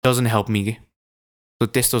doesn't help me के so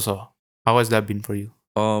त्यस्तो छ how has that been for you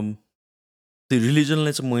त्यो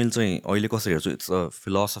रिलिजनलाई चाहिँ मैले चाहिँ अहिले कसरी हेर्छु इट्स अ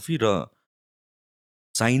फिलोसफी र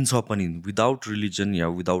चाहिन्छ पनि विदाउट रिलिजन या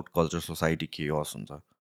विदाउट कल्चर सोसाइटी केओस हुन्छ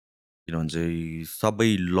किनभने चाहिँ सबै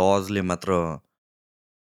लजले मात्र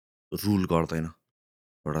रुल गर्दैन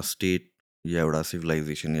एउटा स्टेट या एउटा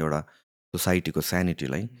सिभिलाइजेसन एउटा सोसाइटीको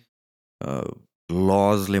स्यानिटीलाई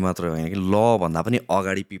लजले मात्र होइन कि ल भन्दा पनि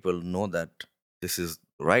अगाडि people know that this is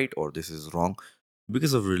right or this is wrong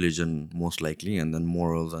because of religion most likely and then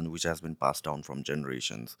morals and which has been passed down from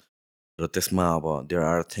generations र त्यसमा अब there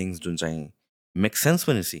are things जुन चाहिँ make sense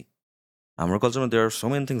पनि C हाम्रो कल्चरमा there are so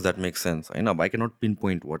many things that make sense होइन अब I cannot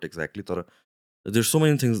pinpoint what exactly तर there's so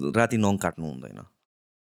many things राति नङ काट्नु हुँदैन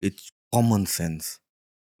it's common sense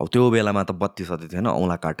अब त्यो बेलामा त बत्ती सत्ती थिएन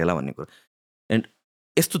औँला काटेला भन्ने कुरा एन्ड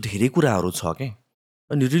यस्तो धेरै कुराहरू छ क्या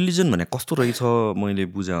अनि रिलिजन भने कस्तो रहेछ मैले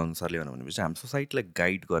बुझे अनुसारले भनेपछि हाम्रो सोसाइटीलाई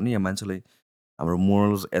गाइड गर्ने या मान्छेलाई हाम्रो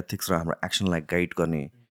मोरल्स एथिक्स र हाम्रो एक्सनलाई गाइड गर्ने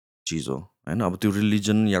चिज हो होइन अब त्यो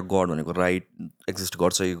रिलिजन या गड भनेको राइट एक्जिस्ट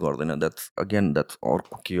गर्छ कि गर्दैन द्याट्स अगेन द्याट्स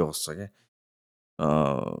अर्को के होस् छ क्या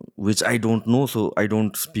which I don't no so I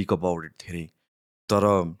don't speak about it धेरै तर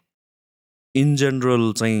इन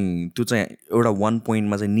जेनरल चाहिँ त्यो चाहिँ एउटा वान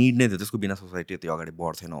पोइन्टमा चाहिँ निड नै थियो त्यसको बिना सोसाइटी यति अगाडि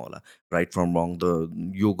बढ्थेन होला राइट फ्रम रङ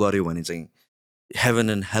द यो गऱ्यो भने चाहिँ हेभन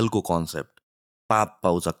एन्ड हेलको कन्सेप्ट पाप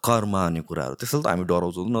पाउँछ कर्म भन्ने कुराहरू त्यसैले त हामी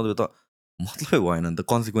डराउँछौँ नभए त मतलबै भएन नि त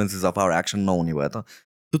कन्सिक्वेन्सेस अफ आवर एक्सन नहुने भए त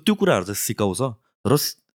त्यो कुराहरू चाहिँ सिकाउँछ र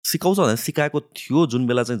सिकाउँछ भने सिकाएको थियो जुन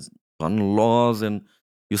बेला चाहिँ झन् लज एन्ड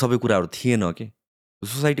यो सबै कुराहरू थिएन कि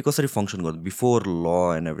सोसाइटी कसरी फङ्सन गर्छ before law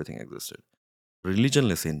and everything existed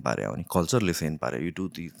रिलिजनले Sen पार्यो भने कल्चरले सेन पार्यो you do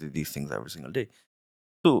this things every single day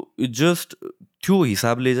so it just त्यो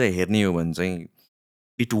हिसाबले चाहिँ हेर्ने हो भने चाहिँ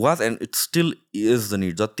it was and it still is the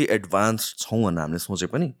need जति एडभान्स छौँ भनेर हामीले सोचे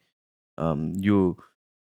पनि यो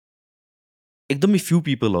एकदमै फ्यु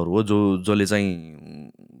पिपलहरू हो जसले चाहिँ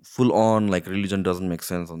full on like religion doesn't make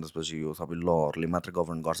sense अनि त्यसपछि यो सबै लहरूले मात्र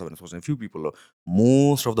गभर्न गर्छ भनेर सोच्ने फ्यु पिपल हो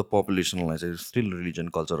मोस्ट अफ द पपुलेसनलाई चाहिँ स्टिल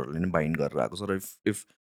रिलिजन कल्चरहरूले नै बाइन्ड गरेर आएको छ र if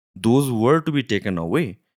those were to be taken away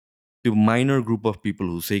त्यो minor group of people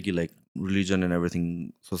who से कि like religion and everything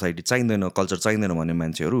society चाहिँदैन कल्चर चाहिँदैन भन्ने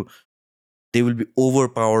मान्छेहरू they will be over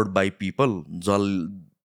powered by people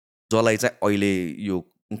जसलाई चाहिँ अहिले यो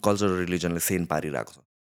कल्चर रिलिजनले सेन पारिरहेको छ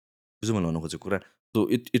त्यो चाहिँ मैले भन्नु खोजेको कुरा so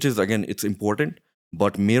it is again it's important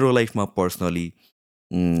but मेरो लाइफमा पर्सनली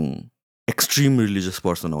एक्सट्रिम रिलिजियस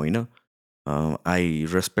पर्सन होइन I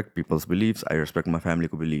respect people's believes I respect my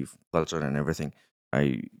फ्यामिलीको believe culture and everything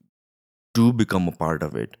I do become a part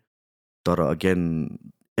of it तर अगेन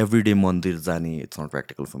एभ्री डे मन्दिर जाने it's not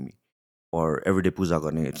practical for me or every day पूजा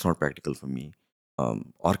गर्ने it's not practical for me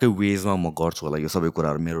अर्कै वेजमा म गर्छु होला यो सबै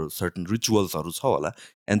कुराहरू मेरो सर्टन रिचुअल्सहरू छ होला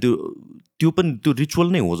एन्ड त्यो पनि त्यो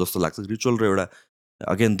रिचुअल नै हो जस्तो लाग्छ रिचुअल र एउटा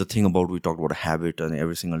again the thing about we talk about habit अनि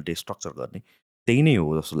एभ्री सिङ्गल डे स्ट्रक्चर गर्ने त्यही नै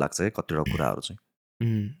हो जस्तो लाग्छ है कतिवटा कुराहरू चाहिँ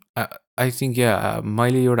आई थिङ्क या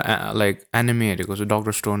मैले एउटा लाइक एनिमे हेरेको छु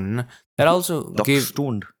डक्टर स्टोन होइन that also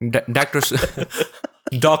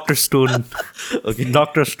doctor stone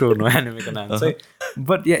doctor stone हो एनिमेको नाम चाहिँ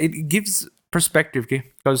but yeah it gives perspective के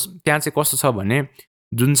बिकज त्यहाँ चाहिँ कस्तो छ भने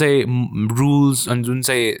जुन चाहिँ रुल्स अनि जुन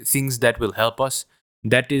चाहिँ things that will help us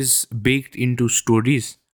that is baked into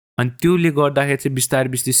stories अनि त्योले गर्दाखेरि चाहिँ बिस्तारै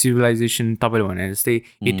बिस्तारै सिभिलाइजेसन तपाईँले भने जस्तै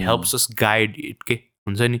it helps us guide it के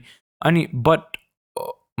हुन्छ नि अनि बट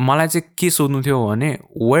मलाई चाहिँ के सोध्नु थियो भने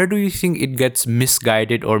where do you think it gets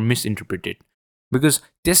misguided or मिसइन्टरप्रिटेड because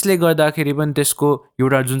त्यसले गर्दाखेरि पनि त्यसको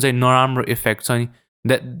एउटा जुन चाहिँ नराम्रो इफेक्ट छ नि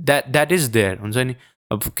द्याट इज देयर हुन्छ नि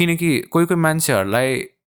अब किनकि कोही कोही मान्छेहरूलाई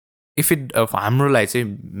इफ इट हाम्रोलाई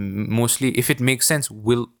चाहिँ mostly if it make sense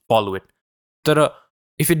will follow it तर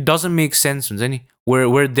if it doesn't make sense हुन्छ नि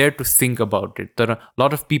where there to think about it तर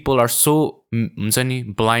lot of people are so हुन्छ नि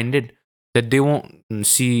blinded that they won't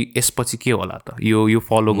C यसपछि के होला त यो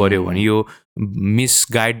फलो गर्यो भने यो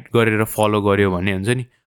मिसगाइड गरेर फलो गर्यो भने हुन्छ नि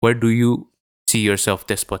where do you see yourself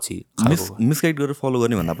त्यसपछि मिसगाइड गरेर फलो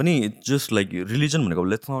गर्ने भन्दा पनि इट्स जस्ट लाइक रिलिजन भनेको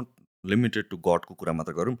लेट्स नट लिमिटेड टु गडको कुरा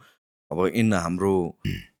मात्र गरौँ अब इन हाम्रो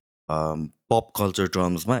pop culture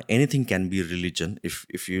टर्म्समा anything can be religion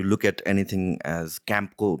if you look at anything as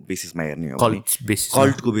क्याम्पको बेसिसमा हेर्ने हो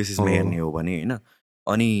कल्टको बेसिसमा हेर्ने हो भने होइन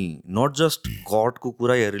अनि नट जस्ट गडको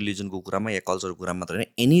कुरा या रिलिजनको कुरामा या कल्चरको कुरा मात्र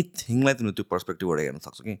होइन एनिथिङलाई तिमीले त्यो पर्सपेक्टिभबाट हेर्न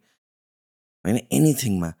सक्छौ कि होइन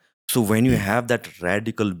एनिथिङमा so when you have that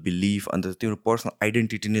radical belief अन्त तिम्रो पर्सनल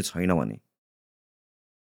आइडेन्टिटी नै छैन भने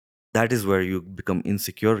that is where you become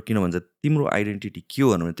insecure किन भन्छ तिम्रो आइडेन्टिटी के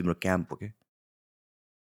हो भने तिम्रो क्याम्प हो क्या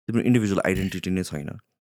तिम्रो इन्डिभिजुअल आइडेन्टिटी नै छैन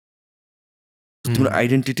तिम्रो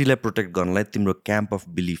आइडेन्टिटीलाई प्रोटेक्ट गर्नलाई तिम्रो क्याम्प अफ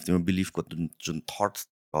बिलिफ तिम्रो बिलिफको जुन थट्स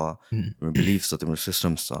तिम्रो बिलिफ छ तिम्रो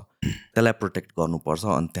सिस्टम्स छ त्यसलाई प्रोटेक्ट गर्नुपर्छ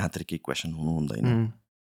अनि त्यहाँतिर केही क्वेसन हुनु हुँदैन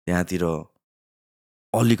त्यहाँतिर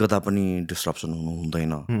अलिकता पनि डिस्ट्रप्सन हुनु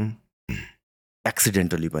हुँदैन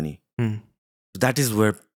एक्सिडेन्टली पनि that is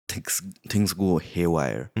where things go हे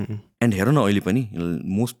वायर एन्ड हेर न अहिले पनि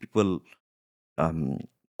मोस्ट पिपल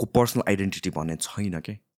को पर्सनल आइडेन्टिटी भन्ने छैन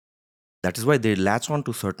के that is why they ल्याच on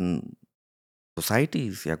to certain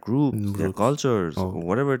societies, groups, cultures,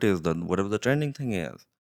 whatever it is, whatever the trending thing is,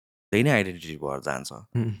 त्यही नै आइडेन्टिटी भएर जान्छ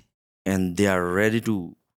and they are ready to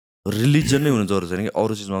religion नै हुनु जरुरी छैन कि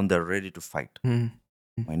अरू चिजमा पनि they are ready to fight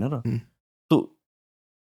होइन र so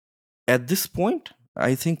at this point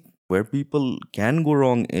I think where people can go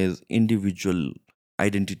wrong is individual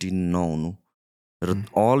identity नहुनु र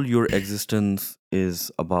all your existence is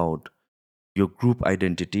about यो ग्रुप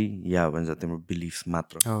आइडेन्टिटी या भन्छ तिम्रो बिलिफ्स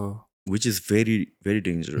मात्र which is very, very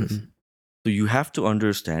dangerous. So you have to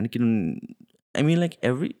understand, I mean, like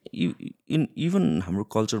in even हाम्रो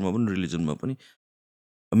कल्चरमा पनि रिलिजनमा पनि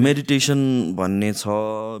मेडिटेसन भन्ने छ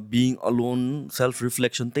being alone, self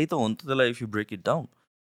reflection त्यही त हो नि त त्यसलाई if you break it down.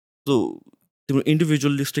 So तिम्रो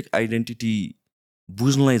इन्डिभिजुअलिस्टिक आइडेन्टिटी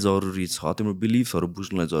बुझ्नलाई जरुरी छ तिम्रो बिलिफ्सहरू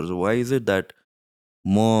बुझ्नलाई जरुरी छ why is it that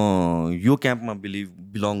म यो क्याम्पमा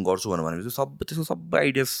बिलोङ गर्छु भनेपछि त्यसको सबै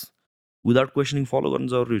आइडियाज विदाउट क्वेसनिङ फलो गर्नु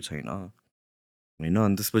जरुरी छैन होइन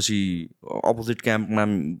अनि त्यसपछि अपोजिट क्याम्पमा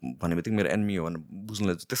भन्ने बित्तिकै मेरो एनिमी हो भने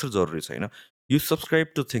बुझ्नुलाई त्यसरी जरुरी छैन you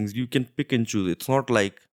subscribe two things you can pick and choose it's not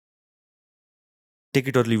like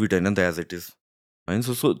take it or leave it होइन नि त एज इट इज होइन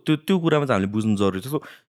सो त्यो कुरामा चाहिँ हामीले बुझ्नु जरुरी छ so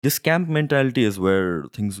this camp mentality is where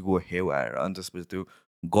things go हे वायर अनि त्यसपछि त्यो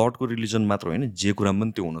गडको रिलिजन मात्र होइन जे कुरामा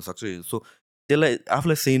पनि त्यो हुनसक्छ सो त्यसलाई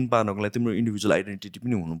आफूलाई सेन पार्नको लागि तिम्रो इन्डिभिजुअल आइडेन्टिटी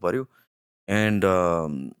पनि हुनु पऱ्यो एन्ड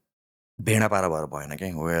भेडा पारा भएर भएन क्या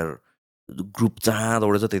वेयर ग्रुप जहाँ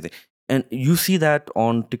दौडेछ त्यही and you see that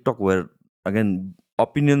on TikTok where again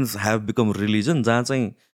opinions have become religion जहाँ चाहिँ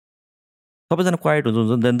सबैजना क्वाइट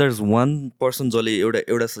हुन्छ then there is one person जसले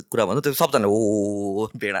एउटा कुरा भन्छ त्यो सबजना ओ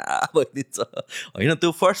भेडा भइदिन्छ होइन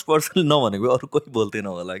त्यो फर्स्ट पर्सनले नभनेको अरू कोही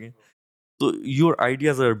बोल्दैन होला कि so your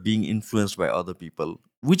ideas are being influenced by other people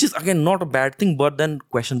which is again not a bad thing but then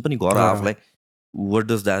question पनि गर आफूलाई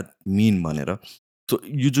वाट डज द्याट मिन भनेर सो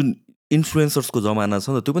यो जुन इन्फ्लुएन्सर्सको जमाना छ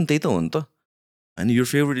नि त त्यो पनि त्यही त हो नि त होइन यो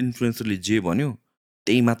फेभरेट इन्फ्लुएन्सरले जे भन्यो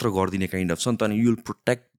त्यही मात्र गरिदिने काइन्ड अफ छ नि त अनि you will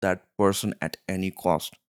protect that person at any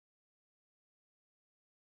cost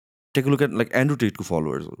take look at like Andrew टेटको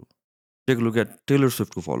फलोवर्सहरू take look at tailor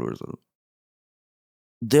स्विफ्टको फलोवर्सहरू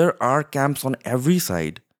there are camps on every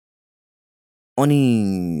side अनि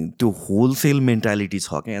त्यो होलसेल मेन्टालिटी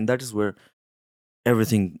छ क्या and that is where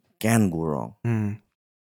everything can go wrong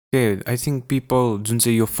I think people जुन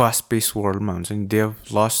चाहिँ यो fast पेस वर्ल्डमा हुन्छ नि दे हेभ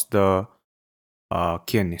लस्ट द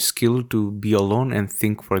के भन्ने skill to be alone and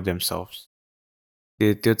think for themselves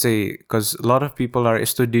त्यो चाहिँ because lot of people are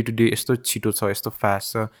यस्तो डे टु डे यस्तो छिटो छ यस्तो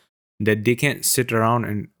फास्ट छ that they can seat around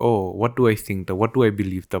and oh what do I think त वाट डु आई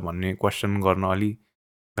बिलिभ त भन्ने क्वेसन गर्न अलिक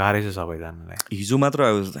गाह्रै छ सबैजनालाई हिजो मात्र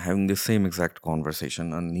I was having the same exact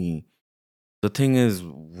conversation अनि the thing is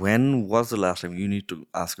when was the last time you need to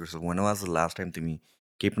ask yourself when was the last time तिमी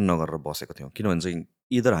केही पनि नगरेर बसेको थियौँ किनभने चाहिँ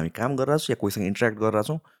इदर हामी काम गरिरहेको छौँ या कोहीसँग इन्टरेक्ट गरिरहेको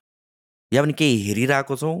छौँ या पनि केही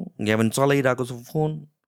हेरिरहेको छौँ या पनि चलाइरहेको छौँ फोन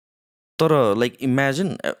तर लाइक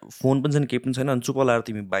इमेजिन फोन पनि छैन केही पनि छैन अनि चुप लाएर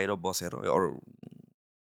तिमी बाहिर बसेर अरू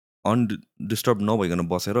अनडिस्टर्ब नभइकन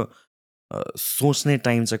बसेर सोच्ने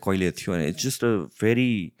टाइम चाहिँ कहिले थियो भने it's just a very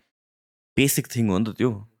basic thing हो नि त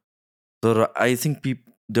त्यो तर I think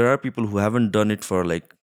there are people who heaven done it for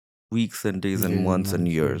like weeks and days and months and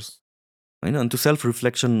years होइन अनि त्यो सेल्फ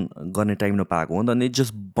रिफ्लेक्सन गर्ने टाइम नपाएको हो नि त अनि इट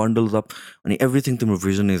जस्ट बन्डल्स अप अनि एभ्रिथिङ तिम्रो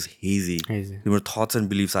भिजन इज हेजी तिम्रो thoughts and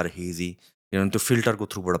believes are hazy किनभने त्यो फिल्टरको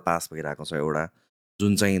थ्रुबाट पास भइरहेको छ एउटा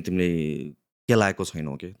जुन चाहिँ तिमीले केलाएको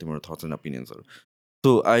छैनौ कि तिम्रो thoughts and ओपिनियन्सहरू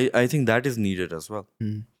so I think that is needed as well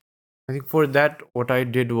I think for that, what I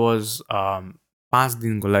did was 5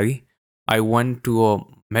 दिनको लागि I went to a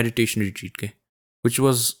meditation retreat, okay, which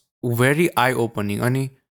was very eye-opening. And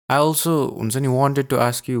I also wanted to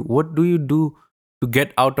ask you, what do you do to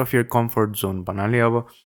get out of your comfort zone? Banali,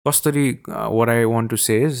 kastari, what I want to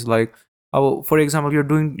say is like, for example, you're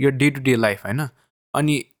doing your day-to-day life, right?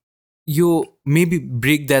 And you maybe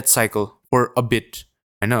break that cycle for a bit.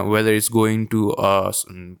 I know whether it's going to a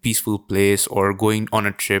peaceful place or going on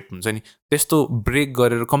a trip. Testo break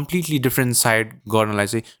गरेर completely different side गर्नलाई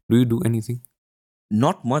चाहिँ do you do anything?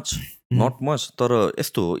 Not much. Not much. तर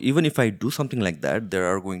यस्तो even if I do something like that, there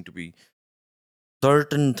are going to be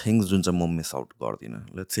certain things जुन चाहिँ म miss out गर्दिनँ.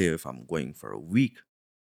 Let's say if I'm going for a week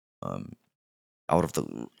out of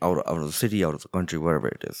the city, out of the country, wherever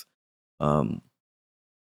it is.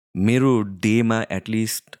 मेरो डेमा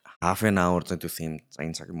at least half an hour चाहिँ त्यो same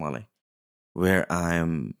चाहिन्छ कि मलाई where I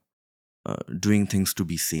am doing things to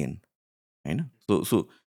be Sen होइन so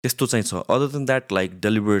त्यस्तो चाहिँ छ other than that like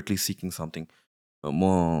deliberately seeking something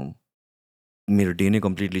म मेरो डे नै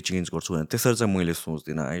कम्प्लिटली चेन्ज गर्छु भने त्यसरी चाहिँ मैले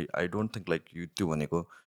सोच्दिनँ आई डोन्ट थिङ्क लाइक त्यो भनेको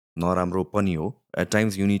नराम्रो पनि हो at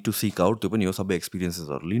times you need to sick out त्यो पनि हो सबै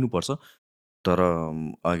एक्सपिरियन्सेसहरू लिनुपर्छ तर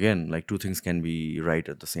again like two things can be right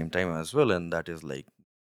at the same time as well and that is like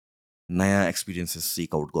नयाँ एक्सपिरियन्सेस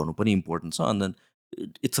सिक आउट गर्नु पनि इम्पोर्टेन्ट छ and then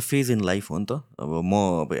it's a phase in life हो नि त अब म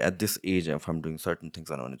अब at this as F I'm doing certain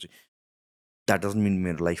things भने चाहिँ द्याट डजन्ट मिन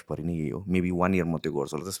मेरो लाइफभरि नै यही हो मेबी 1 year म त्यो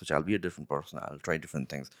गर्छु होला त्यसपछि आल be a different person all try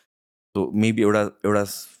different things so maybe एउटा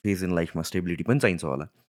फेज इन लाइफमा स्टेबिलिटी पनि चाहिन्छ होला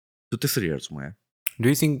सो त्यसरी हेर्छु म यहाँ Do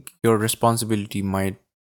you think your responsibility might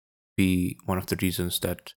be one of the reasons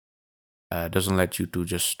that doesn't let you to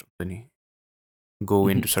just go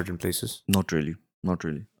into certain places? Not really.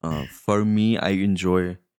 For me, I enjoy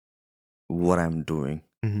what I'm doing.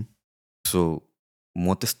 Mhm. So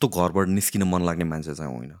म त्यस्तो घरबाट निस्किन मन लाग्ने मान्छे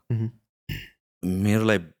चाहिँ होइन मेरो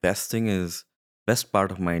लागि best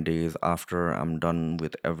part of my day is after I am done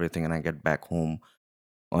with everything and I get back home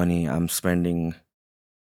अनि आइ am spending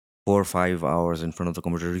 4-5 hours in front of the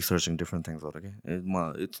computer researching different things okay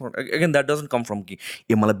it's not again that doesn't come from कि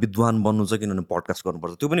ए मलाई विद्वान बन्नु छ किनभने podcast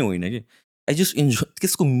गर्नुपर्छ त्यो पनि होइन कि आई जस्ट इन्जोय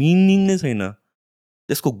त्यसको मिनिङ नै छैन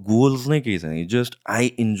त्यसको गोल्स नै केही छैन जस्ट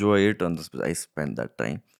आई इन्जोय इट अनि त्यसपछि I spend that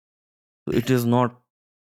time so it is not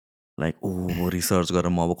like oh research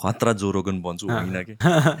गरेर म अब खतरा जोरोगन बन्छु होइन कि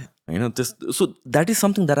होइन त्यस so that is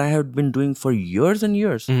something that I have been doing for years and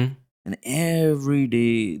years and every day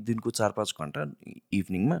दिनको 4-5 घन्टा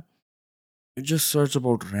इभिनिङमा you just search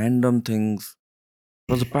about random things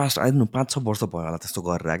for the past I don't know 5-6 वर्ष भयो होला त्यस्तो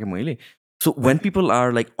गरेर आएँ मैले so when people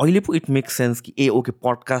are like अहिले पो इट मेक्स सेन्स कि ए ओके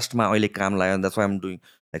पडकास्टमा अहिले काम लाग्यो that's why am doing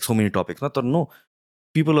like so many टपिक्समा तर नो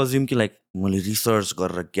पिपल अज्युम कि लाइक मैले रिसर्च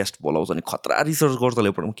गरेर गेस्ट बोलाउँछ अनि खतरा रिसर्च गर्छ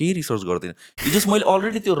म केही रिसर्च गर्दिनँ यो जस्ट मैले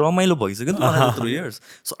अलरेडी त्यो रमाइलो भइसक्यो नि त मलाई through years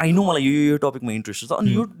so I know मलाई यो टपिकमा इन्ट्रेस्ट छ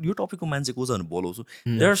अनि यो टपिकको मान्छे को छ भने बोलाउँछु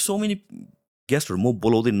देयर आर सो मेनी गेस्टहरू म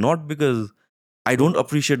बोलाउँदैन not because I don't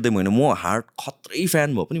appreciate them होइन म हार्ड खत्रै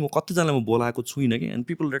फ्यान भयो पनि म कतिजनालाई म बोलाएको छुइनँ कि एन्ड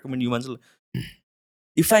पिपल रेकमेन्ड यु मान्छेलाई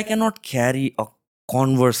if I cannot carry a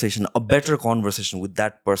conversation a better conversation with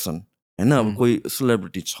that person होइन अब कोही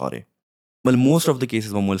सेलिब्रिटी छ अरे मैले मोस्ट अफ द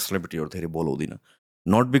केसेसमा मैले सेलिब्रिटीहरू धेरै बोलाउँदिनँ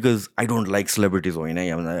not because I don't like celebrities होइन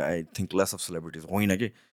I think lace of celebrities होइन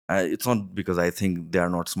कि it's not because I think they are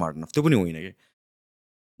not smart enough त्यो पनि होइन कि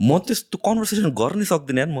म त्यस्तो कन्भर्सेसन गर्नै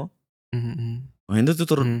सक्दिनँ यार म होइन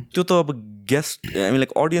त्यो त अब guest I mean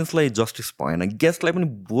like अडियन्सलाई justice भएन गेस्टलाई पनि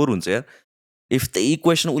बोर हुन्छ यार इफ त्यही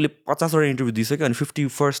क्वेसन उसले 50वटा इन्टरभ्यू दिइसक्यो अनि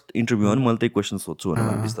 51st इन्टरभ्यूमा पनि मैले त्यही क्वेसन सोध्छु भनेर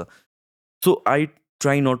भनेपछि त so I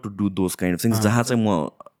try not to do those kind of things जहाँ चाहिँ म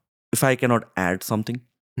if I cannot add something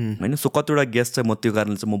होइन सो कतिवटा गेस्ट चाहिँ म त्यो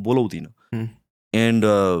कारणले चाहिँ म बोलाउँदिनँ and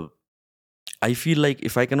I feel like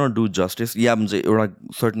if I cannot do justice या चाहिँ एउटा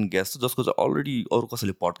सर्टन गेस्ट जसको चाहिँ अलरेडी अरू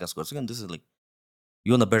कसैले पडकास्ट गर्छ कि दिस इज लाइक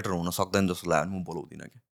योभन्दा बेटर हुन सक्दैन जस्तो लाग्यो भने म बोलाउँदिनँ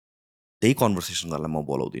क्या त्यही कन्भर्सेसन गर्नलाई म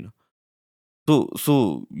बोलाउँदिनँ सो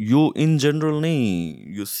यो इन जेनरल नै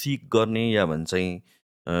यो सिक गर्ने या भन्छ चाहिँ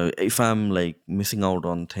if I am like missing out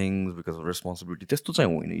on things because of responsibility त्यस्तो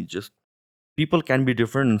चाहिँ होइन just people can be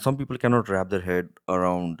different and some people cannot wrap their head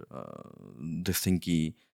around this thing ki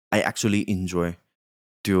I actually enjoy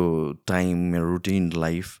the time my routine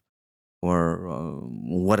life or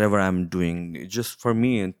whatever I'm doing just for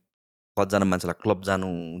me कतिजना मान्छेलाई club जानु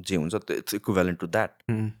जे हुन्छ it's equivalent to that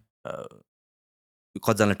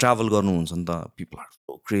कतिजनाले travel गर्नुहुन्छ नि त people are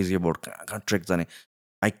so crazy about कहाँ कहाँ ट्रेक जाने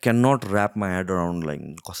I can not rap my head around like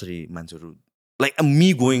कसरी मान्छेहरू लाइक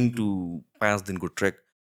मी गोइङ टु 5 दिनको ट्रेक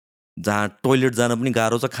जहाँ टोइलेट जान पनि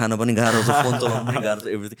गाह्रो छ खान पनि गाह्रो छ फोन चलाउनु पनि गाह्रो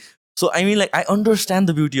छ everything so I mean like I understand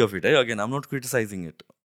the beauty of it है again I'm not criticising it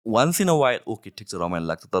once in a while okay ठिक छ रमाइलो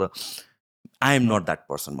लाग्छ तर I am not that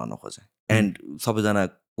person भन्न खोजेँ एन्ड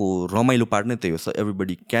सबैजनाको रमाइलो पार्ट नै त्यही हो so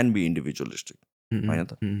everybody can be individualistic होइन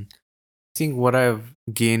त I think what I've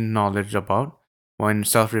gained knowledge about when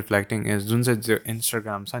self-reflecting is जुन चाहिँ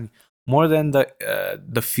Instagram छ नि more than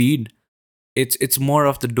the feed it's more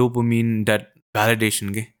of the dopamine that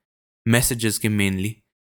validation के messages के mainly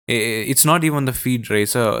it's not even the feed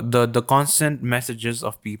right so the constant messages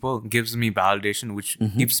of people gives me validation which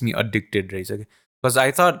keeps me addicted right because I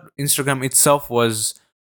thought Instagram itself was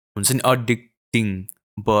addicting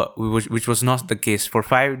but which was not the case for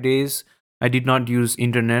 5 days I did not use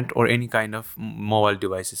internet or any kind of mobile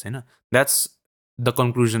devices होइन that's the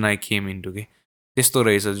conclusion I came into के त्यस्तो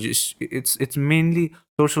रहेछ it's mainly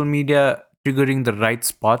social media triggering the right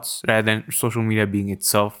spots rather than social media being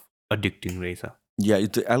itself addicting रहेछ या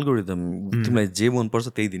त्यो algorithm तिमीलाई जे मनपर्छ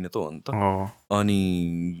त्यही दिने त हो नि त. Oh.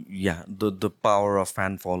 अनि या the power of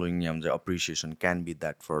fan following या हुन्छ appreciation can be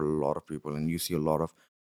that for lot of people and you C a lot of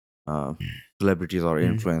celebrities or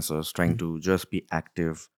influencers trying to just be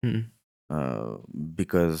active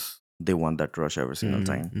because they want that rush every single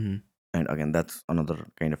time. And again, that's another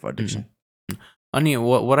kind of addiction. And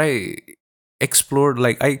what I explored,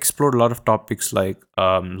 like I explored a lot of topics like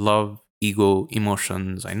love, ego,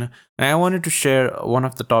 emotions. I know, and I wanted to share one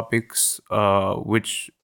of the topics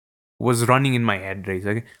which was running in my head. Right,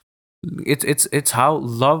 okay? It's how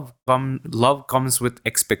love comes with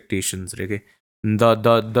expectations. Okay,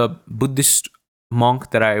 the Buddhist monk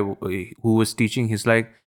that who was teaching, he's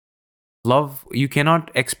like, love, you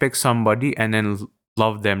cannot expect somebody and then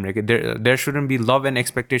love them. Like there shouldn't be love, and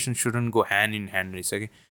expectation shouldn't go hand in hand. Okay,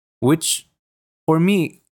 which for me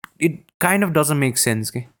it kind of doesn't make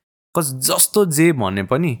sense. Okay, because jasto je bhane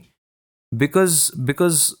pani,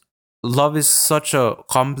 because love is such a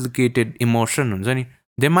complicated emotion huncha ni,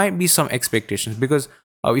 there might be some expectations, because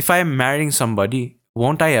if I am marrying somebody,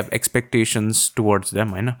 won't I have expectations towards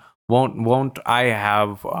them? I know, won't I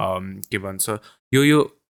have के भन्छ यो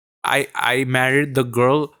I married the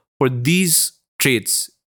girl for these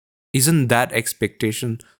traits, isn't that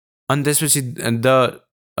expectation? And त्यसपछि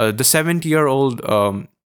the 70-year-old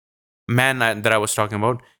man that I was talking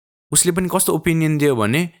about, उसले पनि कस्तो opinion दियो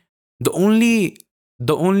भने, the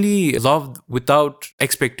only love without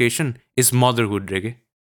expectation is motherhood रे के,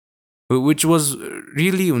 which was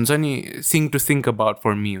really हुन्छ नि thing to think about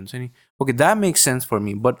for me. हुन्छ नि, okay, that makes sense for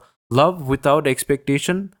me, but love without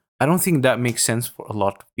expectation, I don't think that makes sense for a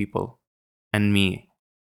lot of people and me.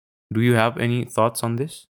 Do you have any thoughts on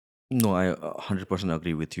this? No, I 100%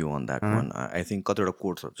 agree with you on that one. I think कतिवटा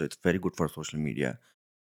कोट्सहरू चाहिँ it's very good for social media.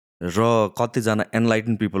 र कतिजना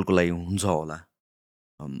enlightened peopleको लागि हुन्छ होला.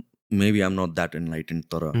 Maybe I'm not that enlightened,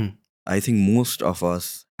 तर I think most of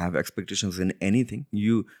us have expectations in anything.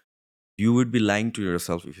 You would be lying to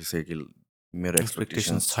yourself if you say कि मेरो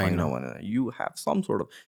expectations छैन भनेर. You have some sort of,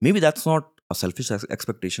 maybe that's not a selfish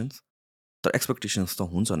expectations, तर expectations त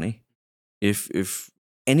हुन्छ नै. If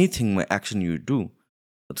anything my action you do,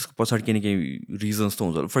 त्यसको पछाडि केही न केही रिजन्स त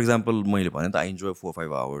हुन्छ. फर इक्जाम्पल मैले भने त आई इन्जोय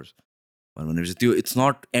 4-5 hours भनेपछि त्यो इट्स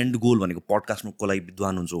नट एन्ड गोल भनेको पडकास्टको लागि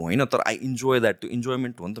विद्वान हुन्छु होइन, तर आई इन्जोय द्याट. त्यो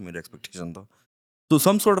इन्जोयमेन्ट हो नि त मेरो एक्सपेक्टेसन त. So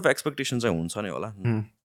some sort of expectation चाहिँ हुन्छ नै होला.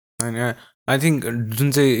 अनि आई थिङ्क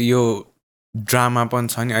जुन चाहिँ यो ड्रामा पनि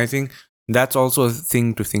छ नि, I think that's also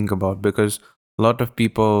thing to think about, because lot of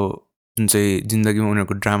people जुन चाहिँ जिन्दगीमा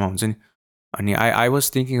उनीहरूको ड्रामा हुन्छ नि, अनि I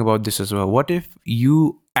was thinking about this as well. What if you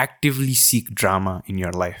actively sick drama in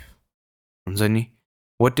your life हुन्छ नि,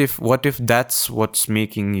 what if that's what's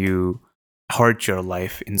making you hurt your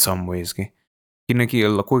life in some ways के, किनकि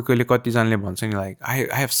कोही कोहीले कतिजनाले भन्छ नि like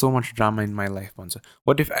I have so much drama in my life भन्छ.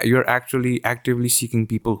 What if you're actually actively seeking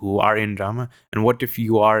people who are in drama, and what if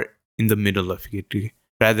you are in the middle of it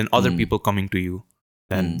rather than other people coming to you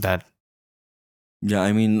than that? Yeah,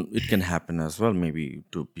 I mean it can happen as well maybe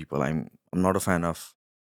to people. I'm not a fan of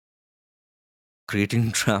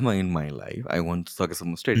creating drama in my life. I want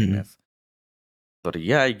some steadiness. But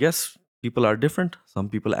yeah, I guess people are different. Some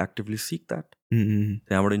people actively seek that.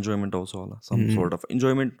 त्यहाँबाट enjoyment आउँछ होला. Some sort of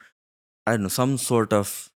enjoyment, I don't know, some sort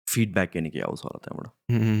of feedback any आउँछ होला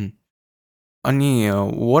त्यहाँबाट. Ani,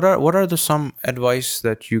 what are the some advice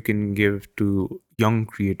that you can give to young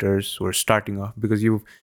creators who are starting off, because you've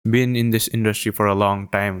been in this industry for a long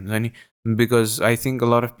time, Ani? Because I think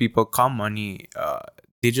a lot of people come and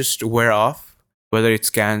they just wear off, whether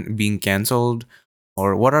it's being cancelled,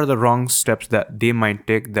 or what are the wrong steps that they might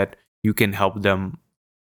take that you can help them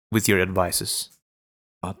with your advices?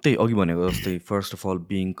 त्यही अघि भनेको जस्तै first of all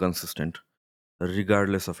being consistent.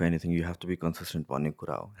 Regardless of anything, you have to be consistent भन्ने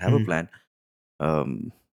कुरा हो. Have a plan.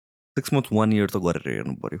 6 months, 1 year त गरेर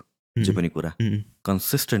हेर्नु पर्यो जे पनि कुरा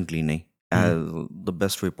consistently नै, as the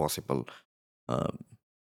best way possible,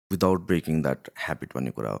 without breaking that habit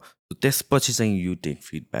भन्ने कुरा हो. त्यसपछि चाहिँ you take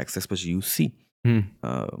feedbacks, त्यसपछि you see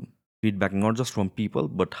feedback not just from people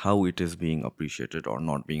but how it is being appreciated or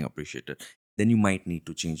not being appreciated. Then you might need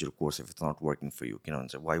to change your course if it's not working for you. You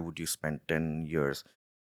know, why would you spend 10 years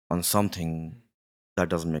on something that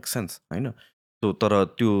doesn't make sense? I know. So तर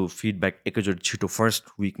त्यो feedback एकैचोटि छिटो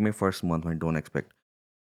first week मै first month मै don't expect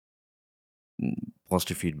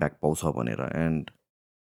positive feedback पाउँछ भनेर. And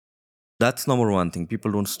that's number one thing.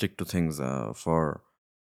 People don't stick to things for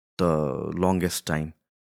the longest time.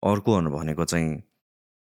 अर्को भनेको चाहिँ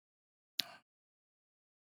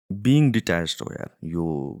being detached हो यार. यो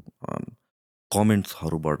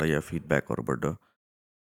कमेन्ट्सहरूबाट या फिडब्याकहरूबाट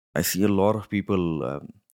I see a lot of people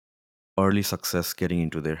early success getting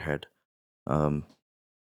into their head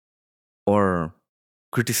or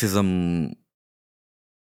criticism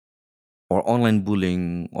or online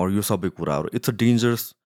bullying or यो सबै कुराहरू it's a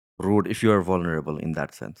dangerous road if you are vulnerable in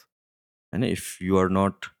that sense. And if you are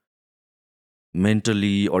not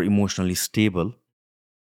mentally or emotionally stable,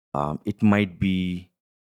 it might be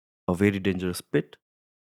a very dangerous pit.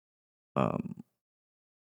 um,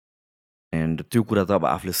 and त्यो कुरा त अब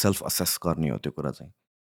आफूले self assess गर्ने हो त्यो कुरा चाहिँ.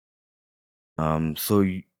 So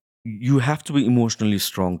you have to be emotionally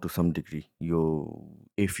strong to some degree.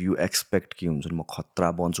 If you expect कि हुन्छ नि म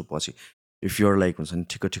खतरा बन्छु पछि, if you're like हुन्छ नि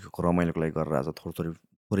ठिक ठिकको रमाइलोको लागि गरेर आज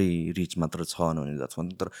थोरै रिच मात्र छ भने that's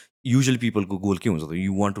one. तर युजली पिपलको गोल के हुन्छ त,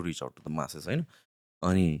 you want to reach out to the masses होइन.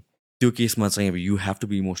 अनि त्यो केसमा चाहिँ अब you have to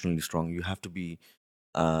be emotionally strong, you have to be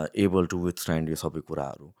able to withstand यो सबै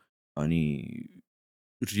कुराहरू. अनि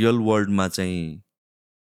रियल वर्ल्डमा चाहिँ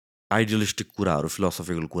आइडियलिस्टिक कुराहरू,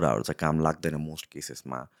 फिलोसफिकल कुराहरू चाहिँ काम लाग्दैन मोस्ट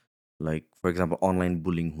केसेसमा. Like for example online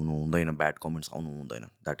bullying हुनु हुँदैन, ब्याड कमेन्ट्स आउनु हुँदैन,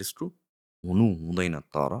 द्याट इज ट्रु. हुनु हुँदैन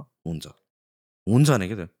तर हुन्छ नि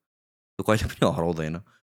क्या त्यो कहिले पनि हराउँदैन.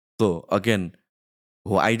 सो अगेन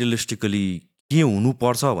हो आइडियलिस्टिकली के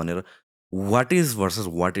हुनुपर्छ भनेर what is versus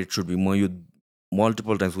what it should be. म यो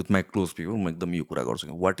multiple times with my close people म एकदम यो कुरा गर्छु,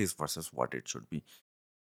 what is versus what it should be.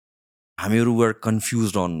 हामीहरू we're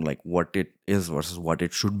confused on like what it is versus what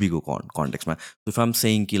it should बीको कन्टेक्समा. इफ आम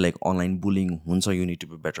सेइङ कि लाइक अनलाइन बुलिङ हुन्छ, you need to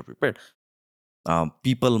be better prepared.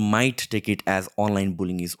 People might take it as online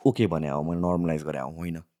bullying is okay भने हो, मैले normalise गरे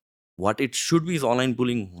होइन. What it should be is online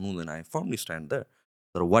bullying हुनु हुँदैन, आई फर्मली स्ट्यान्ड देयर.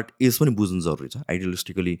 तर वाट इज पनि बुझ्नु जरुरी छ.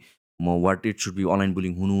 आइडियलिस्टिकली म what it should be online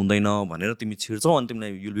bullying हुनु हुँदैन भनेर तिमी छिर्छौ अनि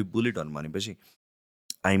तिमीलाई युल बी बुलिड भनेपछि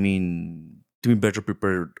आई मिन तिमी बेटर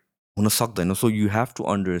प्रिपेयर्ड हुन सक्दैन. So you have to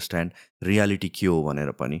understand reality के हो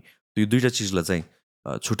भनेर पनि यो दुइटा चिजलाई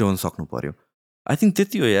चाहिँ छुट्याउन सक्नु पर्यो. आई थिङ्क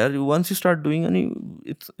त्यति हो यार. वान्स यु स्टार्ट डुइङ अनि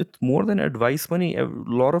इट्स मोर देन एडभाइस पनि.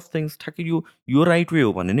 लट अफ थिङ्स ठ्याक्कै यो राइट वे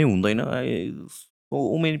हो भन्ने नै हुँदैन.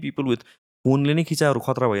 सो मेनी पिपल विथ फोनले नै खिचाहरू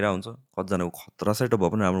खतरा भइरहेको हुन्छ. कतिजनाको खतरा सेटअप भयो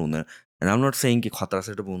पनि राम्रो हुँदैन. एन्ड आम नट सेइङ कि खतरा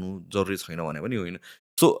सेटअप हुनु जरुरी छैन भने पनि होइन.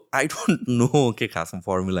 सो आई डोन्ट नो के खासमा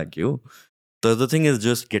फर्मुला के हो. The thing is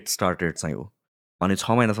just get started चाहिँ हो. अनि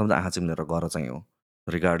 6 महिनासम्म चाहिँ आँखा चिम्लेर गर चाहिँ हो,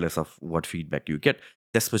 regardless of what feedback you get.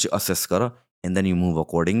 त्यसपछि असेस गर and then you move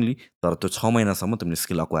accordingly. तर त्यो 6 महिनासम्म तिमीले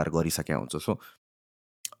स्किल अक्वायर गरिसकेका हुन्छ. सो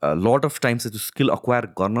लट अफ टाइम्स त्यो स्किल अक्वायर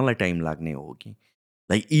गर्नलाई टाइम लाग्ने हो कि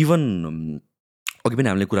लाइक इभन अघि पनि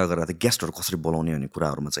हामीले कुरा गरेर थियो गेस्टहरू कसरी बोलाउने भन्ने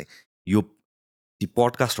कुराहरूमा चाहिँ यो ती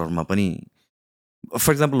पडकास्टहरूमा पनि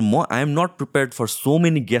for example I am not prepared for so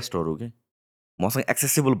many गेस्टहरू के. मसँग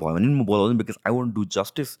एक्सेसिबल भयो भने म बोलाउँदैन because I won't do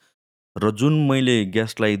justice. र जुन मैले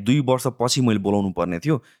गेस्टलाई 2 वर्षपछि मैले बोलाउनु पर्ने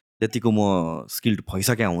थियो त्यतिको म स्किल्ड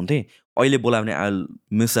भइसकेका हुन्थेँ. अहिले बोलायो भने आई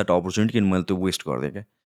मिस द्याट अपर्च्युनिटी किन मैले त्यो वेस्ट गरिदिएँ क्या.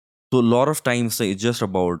 सो लट अफ टाइम्स चाहिँ it's just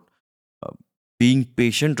about being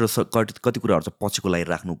patient र कति कुराहरू चाहिँ पछिको लागि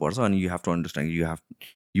राख्नुपर्छ. अनि you have to understand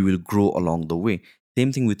you will grow along the way.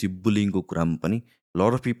 Same thing with you बुलिङको कुरामा पनि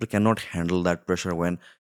lot of people can not handle that pressure when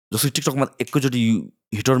जस्तै टिकटकमा एकैचोटि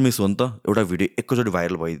हिटर मिस हो नि त. एउटा भिडियो एकैचोटि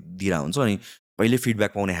भाइरल भइदिरहेको हुन्छ अनि कहिले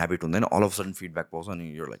फिडब्याक पाउने ह्याबिट हुँदैन. अल अफ सडन फिडब्याक पाउँछ अनि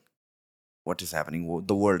you're like what is happening,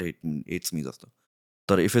 the world hates me जस्तो.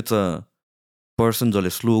 तर इफ इट्स अ पर्सन जसले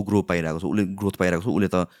स्लो ग्रोथ पाइरहेको छ उसले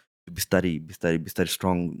त बिस्तारै बिस्तारै बिस्तारै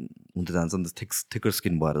स्ट्रङ हुँदै जान्छ नि त, थिकर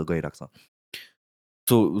स्किन भएर गइरहेको छ.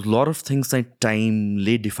 सो लट अफ थिङ्स चाहिँ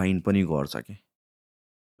टाइमले डिफाइन पनि गर्छ कि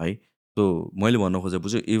है. सो मैले भन्न खोजेको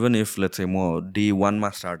बुझ्यो इभन इफ लेट्स चाहिँ म डे 1मा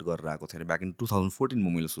स्टार्ट गरेर आएको थिएँ ब्याक इन 2014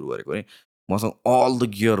 मैले सुरु गरेको है. मसँग अल द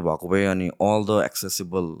गियर भएको भए अनि all the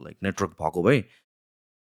accessible like network भएको भए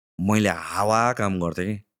मैले हावा काम गर्थेँ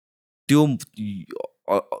कि त्यो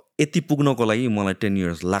यति पुग्नको लागि मलाई 10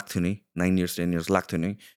 इयर्स लाग्थ्यो नि, 9 इयर्स 10 इयर्स लाग्थ्यो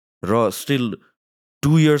नि. र स्टिल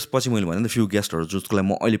 2 इयर्स पछि मैले भने नि त फ्यु गेस्टहरू जसको लागि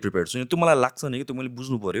म अहिले प्रिपेयर छु त्यो मलाई लाग्छ नि कि त्यो मैले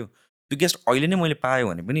बुझ्नु पऱ्यो. त्यो गेस्ट अहिले नै मैले पाएँ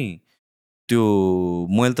भने पनि त्यो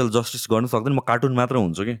मैले त जस्टिस गर्न सक्दैन, म कार्टुन मात्र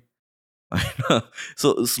हुन्छु कि होइन. So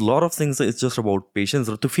lot of things it's just about patience.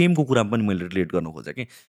 र त्यो फेमको कुरा पनि मैले रिलेट गर्न खोजेँ कि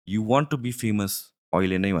you want to be famous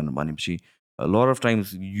अहिले नै भनेपछि lot of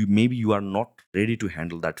times maybe you are not ready to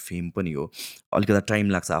handle that fame पनि हो. अलिकति टाइम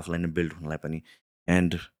लाग्छ आफूलाई नै बिल्ड हुनलाई पनि.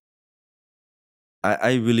 And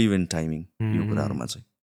I believe in timing यो कुराहरूमा चाहिँ.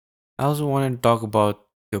 I also want to talk about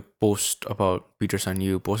the post about Peterson.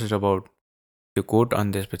 You posted about the quote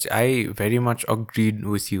on this, but I very much agreed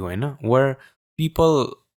with you, होइन. Where people,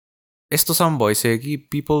 यस्तो some voice कि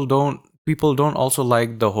people don't also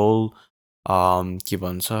like the whole के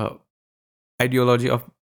भन्छ ideology of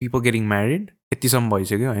people getting married. यति some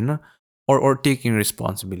voice कि होइन, or taking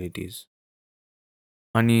responsibilities.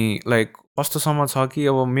 अनि like कस्तोसम्म छ कि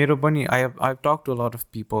अब मेरो पनि I've talked to a lot of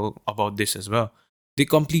people about this as well. they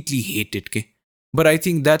completely hate it. Okay? But I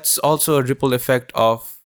think that's also a ripple effect of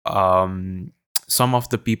some of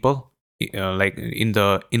the people, like in the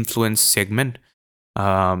influence segment,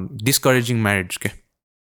 discouraging marriage. Okay?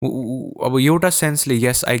 अब एउटा सेन्सले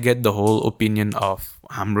yes I get the whole opinion of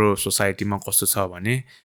हाम्रो सोसाइटीमा कस्तो छ भने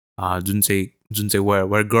जुन चाहिँ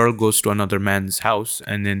where girl goes to another man's house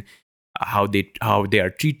and then how they are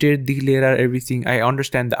treated, देखि लिएर everything. I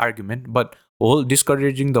understand the argument, but whole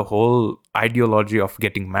discouraging the whole ideology of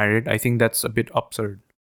getting married, I think that's a bit absurd.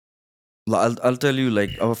 I'll tell you,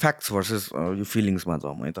 like, our facts versus your feelings ma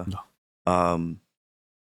जाऊँ है त.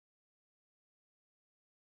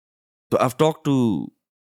 So I've talked to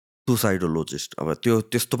suicidologist. अब त्यो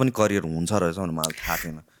त्यस्तो पनि career हुन्छ रहेछ भने मलाई थाहा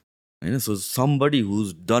थिएन होइन. So somebody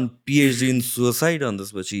who's done PhD in suicide, अनि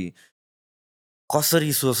त्यसपछि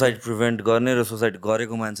कसरी सुसाइड प्रिभेन्ट गर्ने र सुसाइड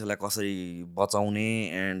गरेको मान्छेलाई कसरी बचाउने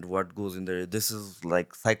and what goes in the, this is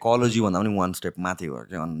like psychology भन्दा पनि वान स्टेप माथि हो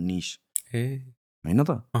क्या, अन निश होइन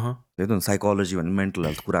त. त्यही त साइकोलोजी भने मेन्टल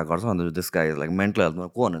हेल्थ कुरा गर्छ, अन्त this guy is like mental हेल्थमा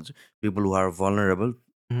को भन्नुहुन्छ, people who are vulnerable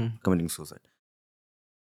committing suicide.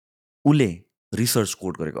 उसले रिसर्च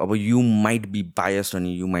कोट गरेको. अब यु माइट बी बायस्ड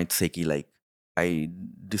अनि यु माइट से कि like I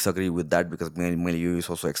disagree with that because मैले यो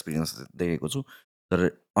सोसो एक्सपिरियन्स देखेको छु. तर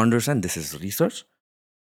understand this is research,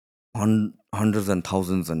 hundreds and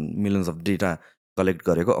thousands and millions of data collect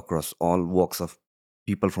गरेको across all works of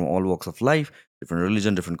people from all works of life, different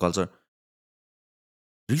religion, different culture.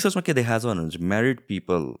 रिसर्चमा के देखाएको छ भने married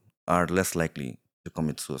people are lace likely to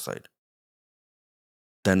commit suicide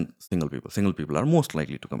then single people. Single people are most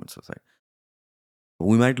likely to commit suicide.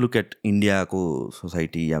 We might look at इन्डियाको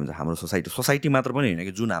society या भन्छ हाम्रो society मात्र पनि होइन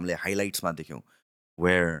कि जुन हामीले हाइलाइट्समा देख्यौँ,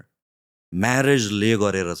 वेयर म्यारेजले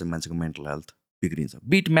गरेर चाहिँ मान्छेको मेन्टल हेल्थ बिग्रिन्छ,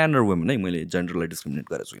 बिट म्यान र वुमेन है, मैले जेन्डरलाई डिस्क्रिमिनेट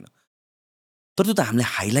गरेको छुइनँ. तर त्यो त हामीले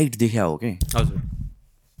हाइलाइट देखा हो कि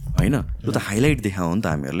होइन, त्यो त हाइलाइट देखा हो नि त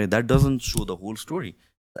हामीहरूले. That doesn't so the whole story.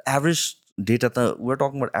 Average data त we are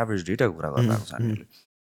talking about average डेटाको कुरा गरिरहेको छ हामीहरूले.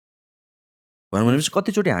 भनेपछि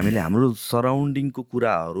कतिचोटि हामीले हाम्रो सराउन्डिङको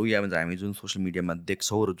कुराहरू या भन्छ हामी जुन सोसियल मिडियामा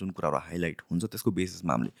देख्छौँ र जुन कुराहरू हाइलाइट हुन्छ त्यसको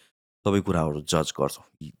बेसिसमा हामीले सबै कुराहरू जज गर्छौँ.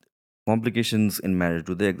 Complications in marriage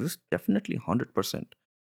do they exist? Definitely 100%.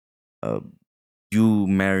 You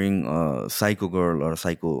marrying psycho girl or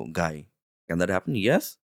psycho गाई, can that happen?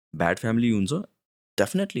 Yes. Bad family हुन्छ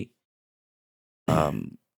डेफिनेटली.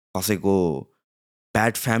 कसैको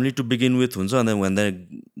bad family to begin with हुन्छ, अनि when they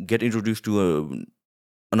get introduce to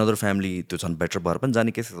another family त्यो झन् better भएर पनि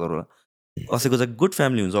जाने केसेसहरू होला. कसैको चाहिँ गुड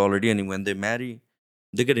फ्यामिली हुन्छ अलरेडी, अनि when they marry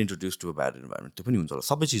they get introduce to a bad environment, त्यो पनि हुन्छ होला.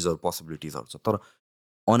 सबै चिजहरू पोसिबिलिटिजहरू छ. तर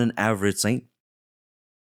अन एन एभरेज चाहिँ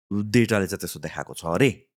डेटाले चाहिँ त्यस्तो देखाएको छ अरे.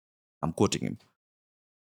 आम कोटिङ हिम.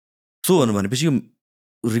 सो भनेपछि यो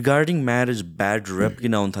रिगार्डिङ म्यारेज ब्याड रेप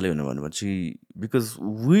किन आउनु थाल्यो भनेपछि बिकज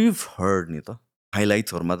विभ हर्ड नि त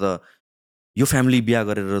हाइलाइट्सहरूमा त यो फ्यामिली बिहा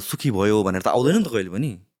गरेर सुखी भयो भनेर त आउँदैन नि त कहिले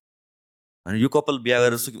पनि. अनि यो कपाल बिहा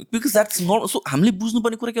गरेर सुखी, बिकज द्याट्स नर्मल. सो हामीले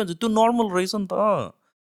बुझ्नुपर्ने कुरा के हुन्छ, त्यो नर्मल रहेछ नि त.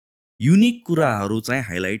 युनिक कुराहरू चाहिँ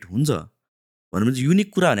हाइलाइट हुन्छ भनेपछि युनिक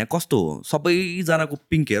कुरा भने कस्तो हो, सबैजनाको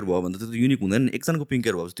पिङ्क हेयर भयो भने त त्यो युनिक हुँदैन. एकजनाको पिङ्क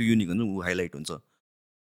हेयर भएपछि त्यो युनिक हुन्छ, ऊ हाइलाइट हुन्छ.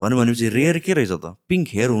 भनेपछि रेयर के रहेछ त, पिङ्क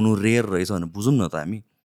हेयर हुनु रेयर रहेछ भने बुझौँ न त हामी.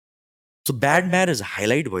 सो ब्याड म्यारेज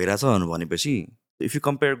हाइलाइट भइरहेछ भनेपछि if you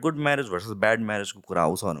compare good marriage versus bad म्यारेजको कुरा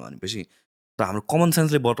आउँछ भनेपछि र हाम्रो कमन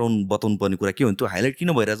सेन्सले बताउनु पर्ने कुरा के हो, त्यो हाइलाइट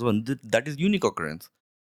किन भइरहेछ भने द्याट इज युनिक अकरेन्स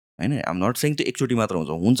होइन. आइएम नट सेङ त्यो एकचोटि मात्र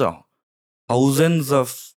हुन्छ thousands of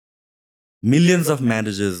millions of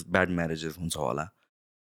marriages bad marriages हुन्छ होला.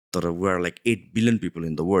 तर we are like 8 billion people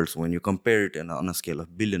in the world. So when you compare it on a scale of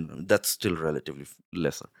billion, that's still relatively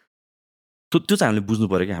lesser. त्यो चाहिँ हामीले बुझ्नु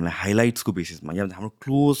पऱ्यो कि हामीले हाइलाइट्सको बेसिसमा या हाम्रो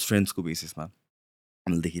क्लोज फ्रेन्ड्सको बेसिसमा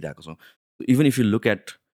हामीले देखिरहेको छौँ. Even if you look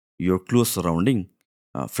at your close surrounding,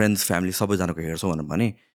 friends family सबैजनाको हेर्छौ भने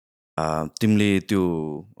तिमीले त्यो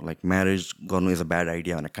लाइक म्यारेज गर्नु इज अ ब्याड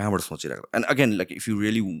आइडिया भनेर कहाँबाट सोचिरहेको. And again like if you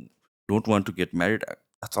really don't want to get married,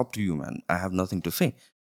 that's up to you man. I have nothing to say,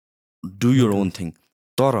 do your own thing.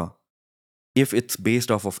 तर if it's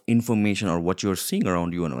based of information or what you're seeing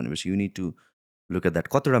around you भनेपछि you need to look at that.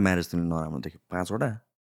 कतिवटा marriage तिमीले नराम्रो देख्यौ? 5वटा.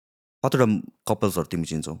 कतिवटा कपल्सहरू तिमी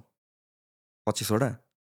चिन्छौ? 25वटा.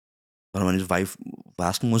 भनेपछि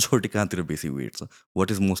vast majority कहाँतिर बेसी वेट छ,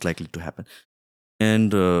 what is most likely to happen.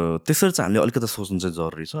 And त्यसरी चाहिँ हामीले अलिकति सोच्नु चाहिँ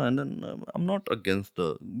जरुरी छ. And then I'm not against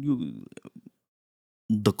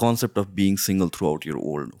the concept of being single through out your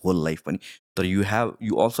whole life पनि. तर you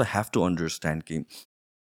also have to understand कि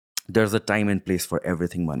there is a time and place for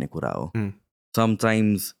everything भन्ने कुरा हो.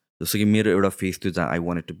 समटाइम्स जस्तो कि मेरो एउटा फेज थियो जहाँ I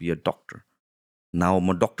wanted to be a doctor. Now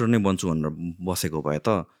म डक्टर नै बन्छु भनेर बसेको भए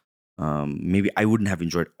त maybe I wouldn't have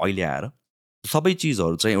enjoyed अहिले आएर. सबै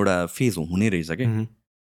चिजहरू चाहिँ एउटा फेज हुने रहेछ क्या Mhm.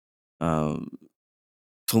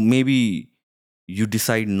 So maybe you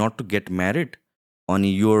decide not to get married अनि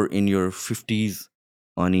युर इन युर 50s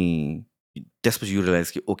अनि त्यसपछि यु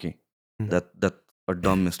रियलाइज कि ओके द्याट अ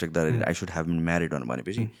डम mistake that I should have been married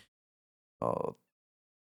भनेपछि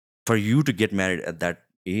for you to get married at that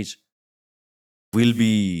as will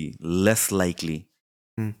be less likely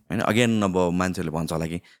होइन again अब मान्छेहरूले भन्छ होला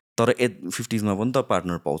कि तर 50sमा पनि त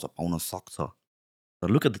पार्टनर पाउन सक्छ तर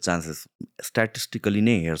look at the chances statistically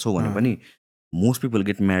नै हेर्छौ भने पनि most people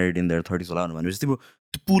get married in their 30s होला भनेपछि त्यो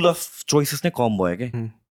पुल अफ चोइसेस नै कम भयो क्या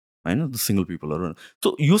होइन द सिङ्गल पिपलहरू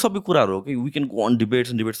सो यो सबै कुराहरू हो कि we can go on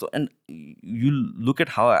debates and you look at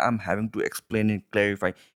how I am having to explain and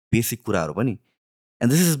clarify basic कुराहरू पनि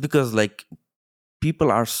and this is because like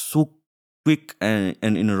people are so quick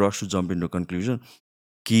and in a रस to jump in to conclusion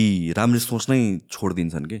कि राम्ररी सोच्नै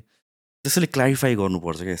छोडिदिन्छन् कि त्यसैले clarify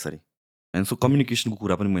गर्नुपर्छ क्या यसरी होइन सो कम्युनिकेसनको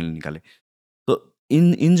कुरा पनि मैले निकालेँ so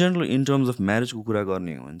in general in terms of म्यारेजको कुरा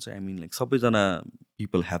गर्ने हो भने चाहिँ आई मिन लाइक सबैजना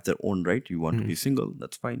people have their own right you want to be single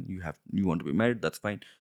that's fine you want to be married that's fine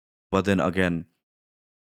but then again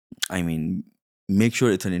I mean make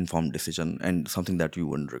sure it's an inform decision and something that you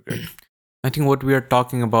want regret I think what we are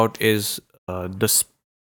talking about is the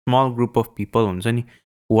small group of people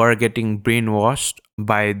who are getting brainwashed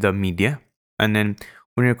by the media. And then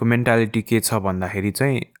उनीहरूको mentality के छ भन्दाखेरि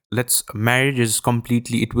चाहिँ marriage is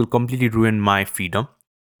it will completely ruin my freedom.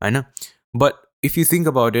 होइन? But if you think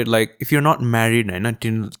about it, like if you're not married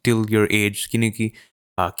होइन till your age किनकि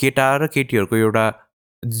केटा र केटीहरूको एउटा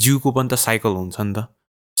जिउको पनि त cycle हुन्छ नि त.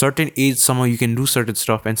 Certain age सम्म you can do certain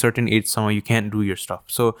stuff and certain age सम्म you can't do your stuff.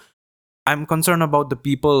 So I'm concerned about the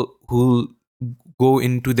people who go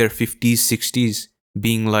into their 50s, 60s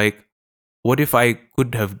being like, what if I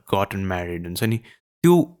could have gotten married? And so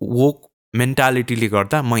त्यो woke mentality ले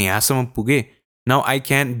गर्दा म यहाँसम्म पुगे. Now I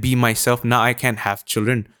can't be myself. Now I can't have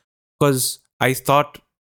children because I thought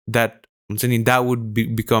that that would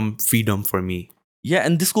become freedom for me. Yeah,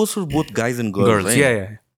 and this goes for both guys and girls. Right?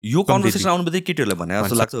 Yeah. यो conversation आउनु बित्तिकै केटीहरूलाई भने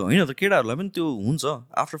जस्तो लाग्छ होइन त केटाहरूलाई पनि त्यो हुन्छ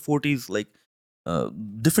after 40s like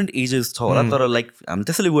different ages छ होला तर लाइक हामी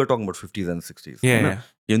त्यसैले वर talking about 50s and 60s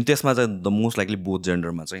होइन त्यसमा चाहिँ द मोस्ट लाइकली बोथ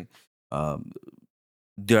जेन्डरमा चाहिँ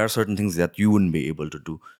there are certain things that you won't be able to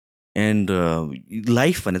do and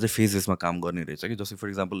life भने चाहिँ फेजेसमा काम गर्ने रहेछ कि जस्तै फर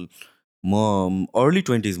इक्जाम्पल म अर्ली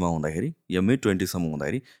 20sमा हुँदाखेरि या मिड 20sसम्म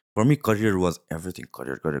हुँदाखेरि for me career was everything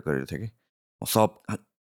career थियो कि सब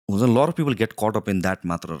हुन्छ lot of people get caught up in that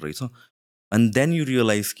मात्र रहेछ एन्ड देन यु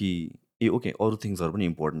रियलाइज कि ए ओके अरू थिङ्सहरू पनि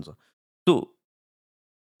इम्पोर्टेन्ट छ so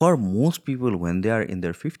for most people when they are in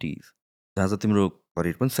their 50s जहाँ चाहिँ तिम्रो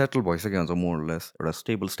करियर पनि सेटल भइसकेको हुन्छ मोरलेस एउटा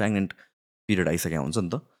स्टेबल स्ट्याग्नेन्ट पिरियड आइसकेको हुन्छ नि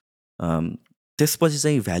त त्यसपछि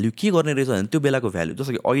चाहिँ भ्याल्यु के गर्ने रहेछ भने त्यो बेलाको भ्याल्यु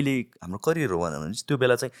जस्तो कि अहिले हाम्रो करियर हो भने त्यो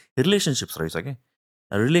बेला चाहिँ रिलेसनसिप्स रहेछ क्या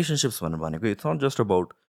रिलेसनसिप्स भनेको it's not just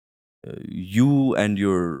about you and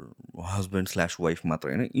your husband/wife मात्र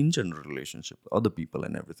होइन in general relationship other people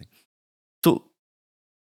and everything so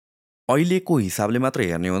अहिलेको हिसाबले मात्र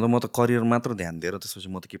हेर्ने हो भने म त करियर मात्र ध्यान दिएर त्यसपछि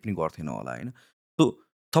म त के पनि गर्थेन होला होइन सो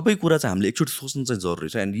सबै कुरा चाहिँ हामीले एकचोटि सोच्नु चाहिँ जरुरी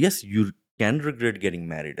छ and yes you can regret getting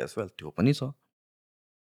married as well त्यो पनि छ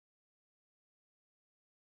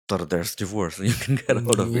तर there's divorce you can get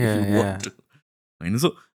out of it if you want to होइन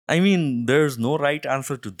so I mean there is no right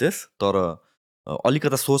answer to this तर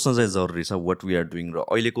अलिकता सोच्न चाहिँ जरुरी छ वाट वी आर डुइङ र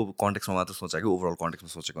अहिलेको कन्टेक्समा मात्र सोचा कि ओभरअल कन्टेक्समा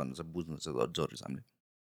सोचेको भनेर चाहिँ बुझ्नु चाहिँ जरुरी छ हामीले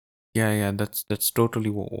Yeah, that's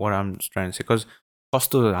totally what I'm trying to say. Because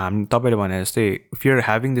कस्तो हामी तपाईँले भने जस्तै if you're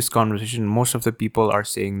having this conversation, most of the people are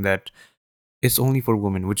saying that it's only for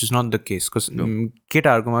women, which is not the case. Because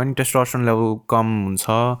केटाहरूकोमा पनि testosterone level कम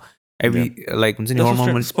हुन्छ every like हुन्छ नि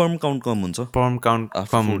hormonal sperm count कम हुन्छ sperm count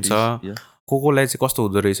कम हुन्छ कोलाई चाहिँ कस्तो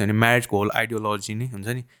हुँदो रहेछ भने म्यारेजको होल आइडियोलोजी नै हुन्छ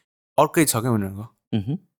नि अर्कै छ क्या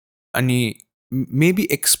उनीहरूको अनि maybe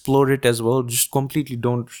explore it as well. Just completely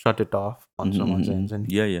don't shut it off on someone's ends.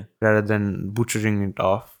 Yeah. Rather than butchering it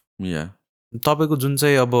off. Yeah. तपाईँको जुन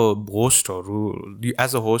चाहिँ अब होस्टहरू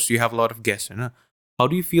as a host you have a lot of guests होइन how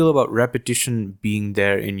do you feel about repetition being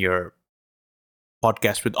there in your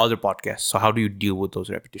podcast with other podcasts? So how do you deal with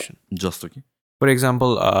those repetition? Just okay. For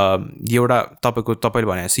example, एउटा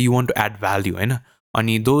तपाईँले भने जस्तो you want to add value होइन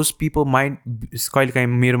अनि those people might कहिले काहीँ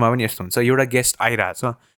मेरोमा पनि यस्तो हुन्छ एउटा गेस्ट आइरहेछ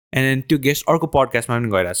and then त्यो गेस्ट अर्को पडकास्टमा पनि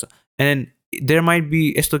गइरहेछ and then there might be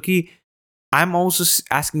यस्तो कि I'm also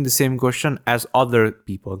asking the same question as other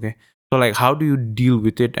people, okay? So like how do you deal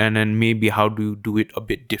with it and then maybe how do you do it a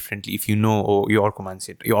bit differently if you know यो अर्को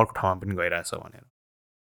मान्छे यो अर्को ठाउँमा पनि गइरहेछ भनेर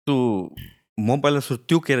So म पहिला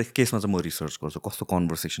त्यो केसमा चाहिँ म रिसर्च गर्छु कस्तो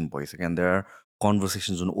कन्भर्सेसन भइसक्यो एन्ड देयर आर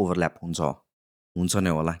कन्भर्सेसन जुन ओभरल्याप हुन्छ हुन्छ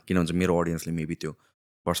नै होला किनभने मेरो अडियन्सले मेबी त्यो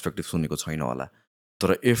पर्सपेक्टिभ सुनेको छैन होला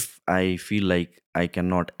तर if I feel like I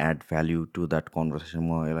can not add value to that conversation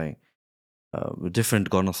म यसलाई डिफ्रेन्ट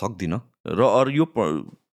गर्न सक्दिनँ र अरू यो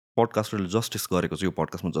पडकास्टरले जस्टिस गरेको छ यो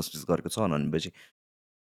पडकास्टमा जस्टिस गरेको छ भनेपछि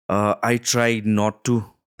I try not to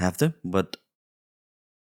have them but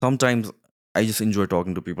sometimes I just enjoy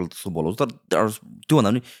talking to people त्यस्तो बोलाउँछु तर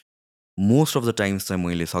त्योभन्दा पनि मोस्ट अफ द टाइम्स चाहिँ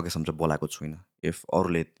मैले सकेसम्म चाहिँ बोलाएको छुइनँ इफ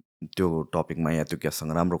अरूले त्यो टपिकमा या त्यो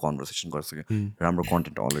गेस्टसँग राम्रो कन्भर्सेसन गरिसक्यो राम्रो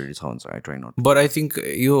कन्टेन्ट अलरेडी छ भने I try not but I think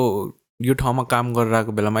यो ठाउँमा काम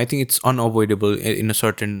गरिरहेको बेलामा I think it's unavoidable in a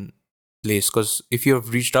certain place because if you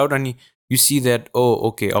have reached out अनि you see that oh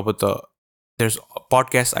okay अब त देयर्स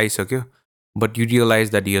पडकास्ट आइसक्यो but you realize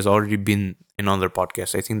that he has already been in other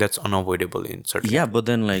podcast I think that's unavoidable in certain yeah but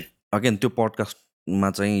then like again त्यो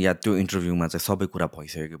पडकास्टमा चाहिँ या त्यो इन्टरभ्यूमा चाहिँ सबै कुरा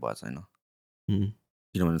भइसकेको भयो छैन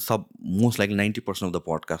किनभने सब मोस्ट लाइक 90% अफ द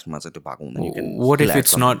पडकास्टमा चाहिँ त्यो भएको हुँदैन what if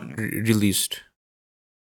it's not released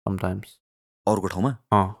sometimes अर्को ठाउँमा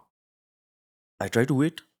I try to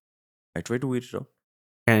wait it out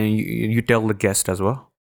and you tell the guest as well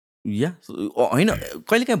yeah होइन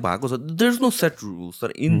कहिले काहीँ भएको छ there is no set rules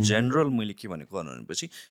तर इन जेनरल मैले के भनेको भनेपछि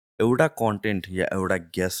एउटा कन्टेन्ट या एउटा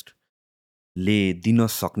गेस्टले दिन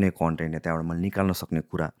सक्ने कन्टेन्ट या त्यहाँबाट मैले निकाल्न सक्ने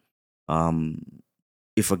कुरा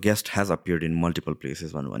if a guest has appeared in multiple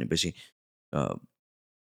places भनेपछि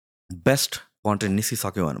बेस्ट कन्टेन्ट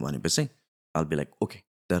निस्किसक्यो भनेपछि I'll be like okay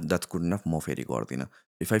that's good enough म फेरि गर्दिनँ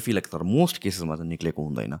इफ आई फिल लाइक तर मोस्ट केसेसमा चाहिँ निक्लेको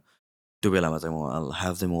हुँदैन त्यो बेलामा चाहिँ म आल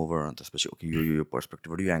ह्याभ देम ओभर अनि त्यसपछि ओके यो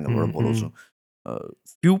पर्सपेक्टिभबाट यो एङ्गलबाट बोलाउँछु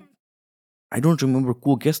फ्यु आई डोन्ट रिमेम्बर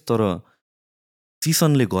को गेस्ट तर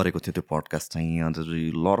सिसनले गरेको थियो त्यो पडकास्ट चाहिँ अन्त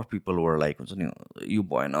lot of people were like हुन्छ नि यो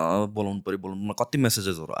भएन बोलाउनु पऱ्यो बोलाउनु कति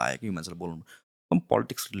मेसेजेसहरू आयो कि यो मान्छेले बोलाउनु कम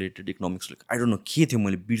politics related economics related I don't know के थियो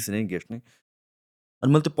मैले बिर्सेँ गेस्ट नै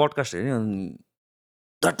अनि मैले त्यो पडकास्ट हेरेँ अनि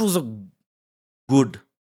that was a good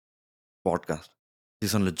podcast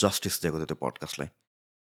सिसनले जस्टिस दिएको थियो त्यो पडकास्टलाई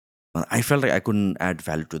I felt like I couldn't add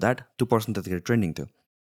value to that त्यो पर्सन त्यतिखेर ट्रेन्डिङ थियो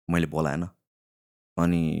मैले बोलाएन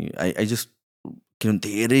अनि आई जस्ट किनभने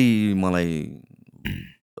धेरै मलाई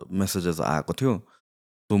मेसेजेस आएको थियो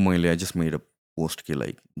सो मैले I just made a post कि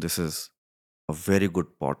like this is a very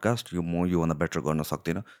good podcast यो म योभन्दा बेटर गर्न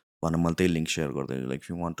सक्दिनँ भनेर मैले त्यही लिङ्क सेयर गर्दै like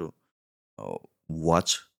you want to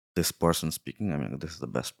watch this person speaking I mean this is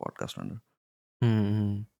the best podcast भनेर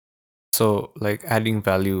So like adding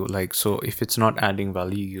value, like so if it's not adding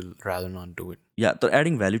value, you'll rather not do it. Yeah, तर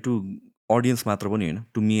adding value to audience मात्र पनि होइन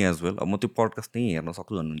to me as well अब म त्यो podcast त्यहीँ हेर्न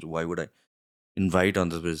सक्छु भन्नुहुन्छ वाइ वुड आई इन्भाइट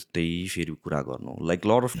अन्त त्यसपछि त्यही फेरि कुरा गर्नु लाइक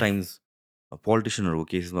लट अफ टाइम्स पोलिटिसियनहरूको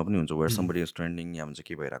केसेसमा पनि हुन्छ where somebody is trending yeah भन्छ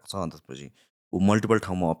के भइरहेको छ अन्त त्यसपछि ऊ मल्टिपल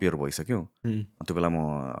ठाउँमा अपियर भइसक्यो त्यो बेला म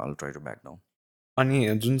I'll try to back down अनि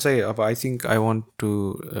जुन चाहिँ अब I think I want to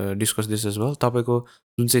discuss this as well तपाईँको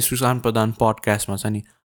जुन चाहिँ सुशान्त प्रधान पडकास्टमा छ नि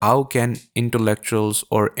how can intellectuals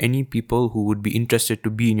or any people who would be interested to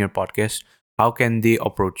be in your podcast, how can they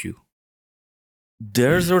approach you?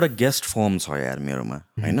 There's एउटा गेस्ट फर्म छ यार मेरोमा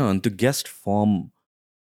होइन अनि त्यो गेस्ट फर्म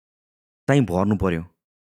चाहिँ भर्नु पऱ्यो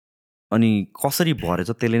अनि कसरी भरेछ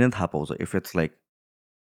त्यसले नै थाहा पाउँछ if it's like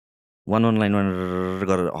one online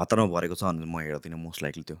गरेर हतारमा भरेको छ भने म हेर्दिनँ मोस्ट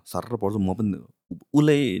लाइकली त्यो साह्रो पर्छ म पनि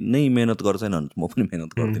उसले नै मेहनत गर्छ भने म पनि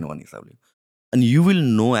मेहनत गर्दिनँ भन्ने हिसाबले And you will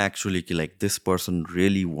know actually like this person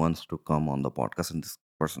really wants to come on the podcast and this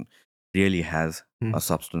person really has a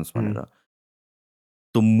substance.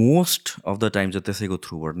 So most of the times that they go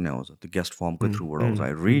through the guest form go through I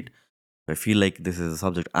read. I feel like this is a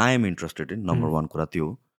subject I am interested in. Number one कुरा त्यो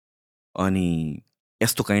अनि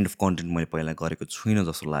यस्तो kind of content मैले पहिला गरेको छुइनँ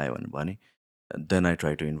जस्तो लाग्यो भने then I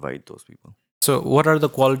try to invite those people. So what are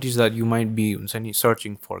the qualities that you might be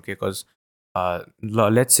searching for? Because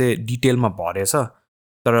let's say detail ma bharecha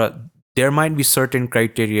tara there might be certain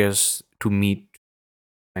criteria to meet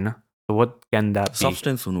haina so what can that be?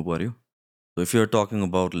 Substance hunu paryo. So if you're talking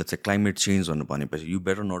about let's say climate change भनेपछि you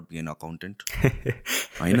better not be an accountant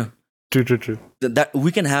haina true that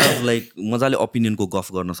we can have like मजाले opinion को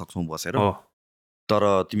गफ गर्न सक्छौं बसेर तर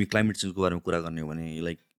तिमी climate change को बारेमा कुरा गर्ने हो भने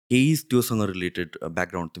like केही त्योसँग रिलेटेड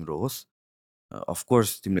ब्याकग्राउन्ड तिम्रो होस् of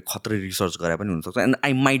course तिमीले खतरै रिसर्च गरे पनि हुन सक्छ and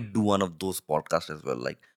I might do one of those podcasts as well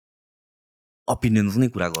like opinions नै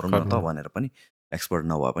कुरा गरौँ न त भनेर पनि एक्सपर्ट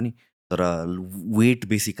नभए पनि तर वेट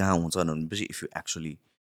बेसी कहाँ हुन्छ भनेपछि if you actually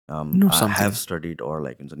have studied or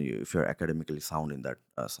like if you're academically sound in that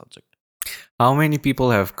subject. How many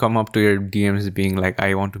people have come up to your DMs being like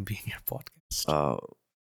I want to be in your podcast?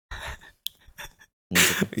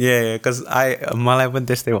 Yeah, because मलाई पनि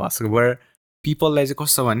त्यस्तै भएको छ where people like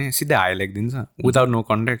कस्तो भने सिधै highlight दिन्छ without no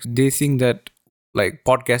context. They think that like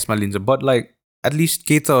podcast मा लिन्छ but like at least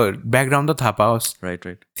केही त background त थाहा पाओस्. Right.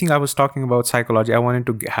 I think I was talking about psychology. I wanted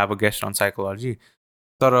to have a guest on psychology.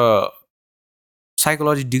 तर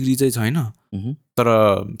psychology degree चाहिँ छैन. तर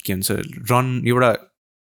के भन्छ रन एउटा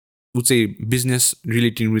ऊ चाहिँ बिजनेस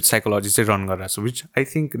रिलेटिङ विथ साइकोलोजी चाहिँ रन गरिरहेको छ, which I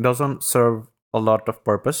think doesn't serve a lot of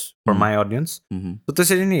purpose for my audience. So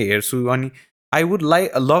त्यसरी नै हेर्छु. अनि I would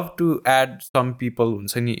love to add some people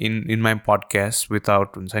हुन्छ नि इन माई पडकास्ट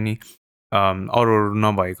विदाउट हुन्छ नि अरू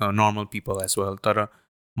नभएको नर्मल पिपल एज वेल. तर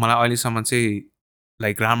मलाई अहिलेसम्म चाहिँ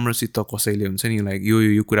लाइक राम्रोसित कसैले हुन्छ नि लाइक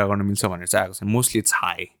यो कुरा गर्न मिल्छ भनेर चाहिँ आएको छ. मोस्टली इट्स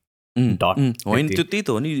हाई डट होइन, त्यो त्यही त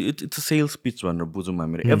हो नि. इट्स अ सेल्स पिच भनेर बुझौँ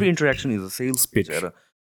हामीले. Every interaction is a sales pitch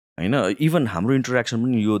होइन. इभन हाम्रो इन्टरेक्सन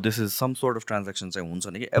पनि यो this is some sort of transaction चाहिँ हुन्छ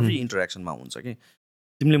नि कि एभ्री इन्टरेक्सनमा हुन्छ कि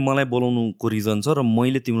तिमीले मलाई बोलाउनुको रिजन छ र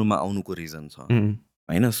मैले तिम्रोमा आउनुको रिजन छ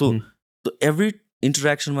होइन. सो एभ्री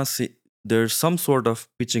इन्टरेक्सनमा there is some sort of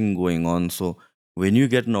pitching going on. So when you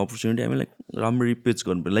get an opportunity हामी लाइक राम्ररी पिच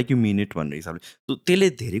गर्नु लाइक यु मिन इट भन्ने हिसाबले. सो त्यसले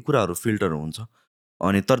धेरै कुराहरू फिल्टर हुन्छ.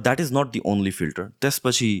 अनि तर that is not the only filter.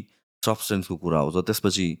 त्यसपछि सब्सटेन्सको कुरा आउँछ,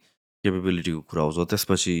 त्यसपछि केपेबिलिटीको कुरा आउँछ,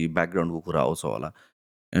 त्यसपछि ब्याकग्राउन्डको कुरा आउँछ होला.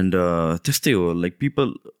 एन्ड त्यस्तै हो लाइक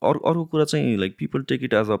पिपल अर्को कुरा चाहिँ like people take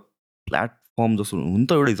it as a platform जस्तो हुन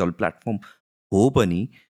त एउटा हिसाबले प्लेटफर्म हो पनि.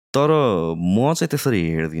 तर म चाहिँ त्यसरी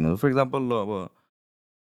हेर्दिनँ. फर इक्जाम्पल अब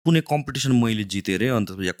कुनै कम्पिटिसन मैले जितेँ अरे अनि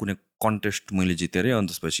त्यसपछि या कुनै कन्टेस्ट मैले जितेँ अरे अनि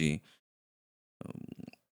त्यसपछि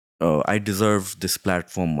आई डिजर्भ दिस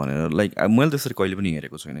प्लेटफर्म भनेर लाइक मैले त्यसरी कहिले पनि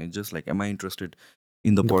हेरेको छैन. Just like am I interested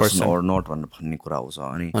in the person or not भन्ने कुरा आउँछ.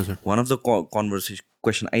 अनि one of the conversation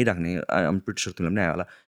question आइराख्ने आई एम प्रिटी स्योर तिमीलाई पनि आयो होला.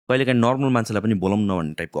 कहिले काहीँ नर्मल मान्छेलाई पनि बोलाउँ न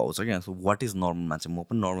भन्ने टाइपको आउँछ क्या. सो वाट इज नर्मल मान्छे? म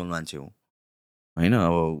पनि नर्मल मान्छे हो होइन.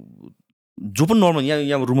 अब जो पनि नर्मल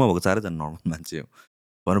यहाँ रुममा भएको चारैजना नर्मल मान्छे हो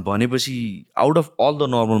भनेपछि out of all the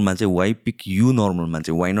normal मान्छे वाइ पिक यु नर्मल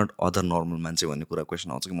मान्छे, वाइ नट अदर नर्मल मान्छे भन्ने कुरा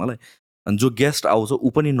क्वेसन आउँछ कि मलाई. अनि जो गेस्ट आउँछ ऊ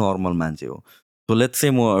पनि नर्मल मान्छे हो. सो लेट्स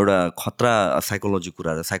चाहिँ म एउटा खतरा साइकोलोजी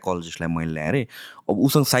कुरा साइकोलोजिस्टलाई मैले ल्याएँ अरे. अब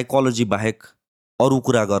उसँग साइकोलोजी बाहेक अरू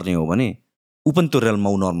कुरा गर्ने हो भने ऊ पनि त्यो रेलमा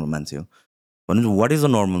ऊ नर्मल मान्छे हो. भने वाट इज अ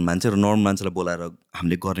नर्मल मान्छे र नर्मल मान्छेलाई बोलाएर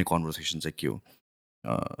हामीले गर्ने कन्भर्सेसन चाहिँ के हो?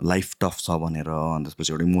 लाइफ टफ छ भनेर अनि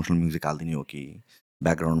त्यसपछि एउटा इमोसनल म्युजिक हालिदिने हो कि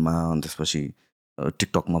ब्याकग्राउन्डमा, अनि त्यसपछि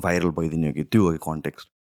टिकटकमा भाइरल भइदिने हो कि त्यो हो कि कन्टेक्स्ट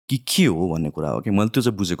कि के हो भन्ने कुरा हो कि मैले त्यो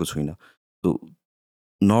चाहिँ बुझेको छुइनँ. सो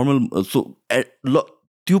नर्मल सो ल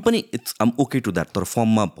त्यो पनि it's um okay to that. तर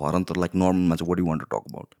फर्ममा भएर त लाइक नर्मलमा चाहिँ what you want to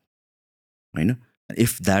talk about होइन.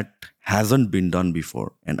 If that hasn't been done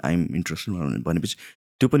before and I am interested भनेपछि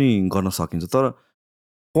त्यो पनि गर्न सकिन्छ. तर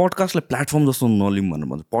पडकास्टलाई प्लेटफर्म जस्तो नलिउँ भनेर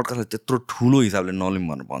भन्छु. पडकास्टलाई त्यत्रो ठुलो हिसाबले नलिउँ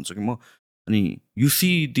भनेर भन्छु कि म. अनि यु सी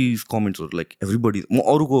दिज कमेन्ट्सहरू लाइक एभ्रिबडी. म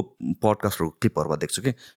अरूको पडकास्टहरूको क्लिपहरूमा देख्छु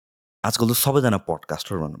कि आजकल त सबैजना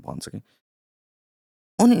पडकास्टर भनेर भन्छ कि.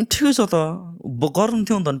 अनि ठिकै छ त गर्नु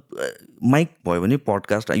थियो नि त. माइक भयो भने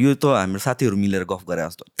पडकास्ट. यो त हाम्रो साथीहरू मिलेर गफ गरे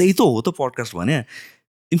जस्तो त्यही त हो त पडकास्ट भने.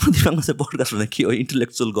 तिम्रो दिमागमा चाहिँ पडकास्ट भने के हो?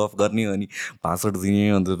 इन्टेलेक्चुअल गफ गर्ने अनि भाषण दिने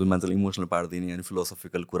अन्त मान्छेलाई इमोसनल पारिदिने अनि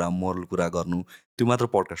फिलोसफिकल कुरा मोरल कुरा गर्नु त्यो मात्र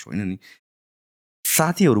पडकास्ट होइन नि.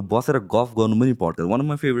 साथीहरू बसेर गफ गर्नु पनि podcast. One of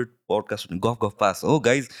my favourite podcast गफ पास हो.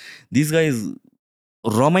 गाइज दिस गाइज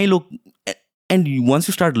रमाइलो. And once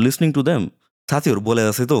you start listening to them साथीहरू बोले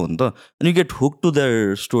जस्तै त हो नि त. अनि you get hook to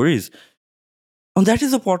their stories अनि द्याट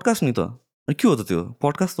इज अ पडकास्ट नि त. अनि के हो त त्यो?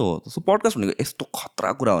 पडकास्ट त हो. सो पडकास्ट भनेको यस्तो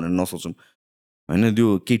खतरा कुरा भनेर नसोचौँ होइन. त्यो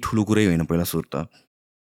केही ठुलो कुरै होइन पहिला सुरु त.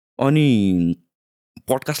 अनि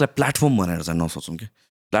पडकास्टलाई प्लेटफर्म भनेर चाहिँ नसोचौँ कि.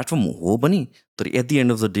 प्लेटफर्म हो पनि तर at the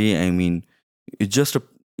end of the day I mean it's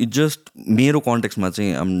just मेरो कन्टेक्स्टमा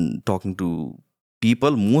चाहिँ I'm talking to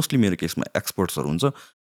people. Mostly मेरो केसमा एक्सपर्ट्सहरू हुन्छ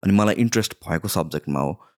अनि मलाई इन्ट्रेस्ट भएको सब्जेक्टमा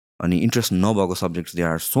हो. अनि इन्ट्रेस्ट नभएको subjects they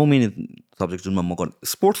are so many subject जुनमा म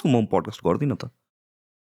स्पोर्ट्सको म पडकास्ट गर्दिनँ त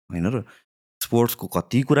होइन. र स्पोर्ट्सको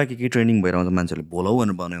कति कुरा के ट्रेनिङ भएर हुन्छ मान्छेहरूले बोलाउ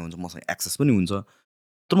भनेर बनाएको हुन्छ. मसँग एक्सेस पनि हुन्छ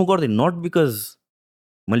तर म गर्दिनँ. नट बिकज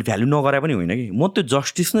मैले भ्याल्यु नगरे पनि होइन कि म त्यो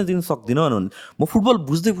जस्टिस नै दिन सक्दिनँ भने म फुटबल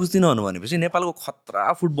बुझ्दिनँ भनेपछि नेपालको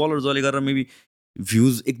खतरा फुटबलर जसले गरेर मेबी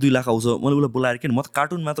भ्युज 1-2 लाख आउँछ मैले उसलाई बोलाएर किन? म त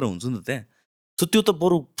कार्टुन मात्र हुन्छु नि त त्यहाँ. सो त्यो त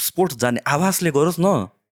बरु स्पोर्ट्स जाने आवाजले गरोस्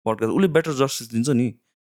न पडकास्ट. उसले बेटर जस्टिस दिन्छ नि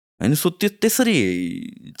होइन. सो त्यसरी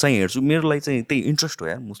चाहिँ हेर्छु. मेरो लागि चाहिँ त्यही इन्ट्रेस्ट हो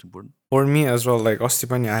यार most important. For me as well. Like अस्ति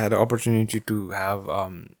पनि I had opportunity to have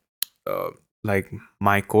like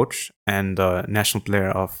my coach and the national player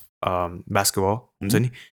of basketball हुन्छ नि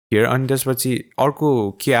हियर. अनि त्यसपछि अर्को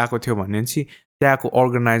के आएको थियो भने चाहिँ त्यहाँको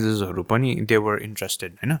अर्गनाइजर्सहरू पनि दे वर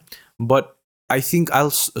इन्ट्रेस्टेड होइन. But I think I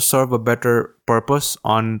serve a better purpose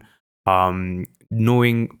on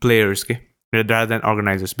knowing players के rather than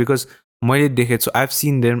organizers. Because मैले देखेको छु, I've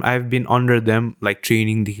seen them, I've been under them like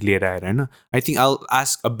trainingदेखि लिएर आएर होइन. I think I'll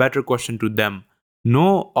ask a better question to them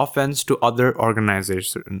no offense to other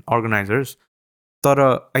organizers तर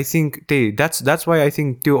I think that's why I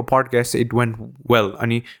think त्यो podcast it went well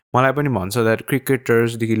अनि मलाई पनि भन्छ that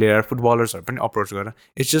cricketers देखि लिएर फुटबलर्सहरू पनि अप्रोच गरेर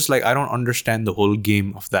it's just like I don't understand the whole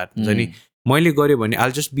game of that हुन्छ नि मैले गरेँ भने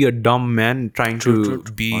I'll just be a dumb man trying to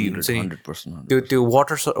be हुन्छ नि 100%. त्यो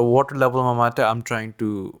water levelमा मात्रै I'm trying to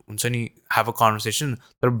हुन्छ नि have a conversation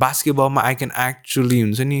तर बास्केटबलमा I can actually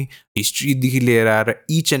हुन्छ नि हिस्ट्रीदेखि लिएर आएर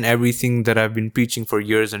each and everything that I've been preaching for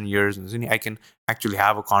years and years हुन्छ नि I can actually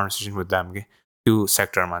have a conversation with them के त्यो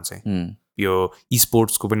सेक्टरमा चाहिँ यो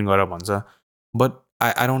e-sports को पनि गर भन्छ but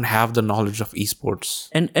I don't have the knowledge of e-sports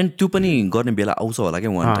and त्यो पनि गर्ने बेला आउँछ होला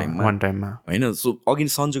क्या one time हैन सो अघि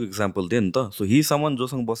सन्जुको एक्जाम्पल दिए नि त सो हि समन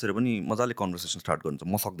जोसँग बसेर पनि मजाले कन्भर्सेसन स्टार्ट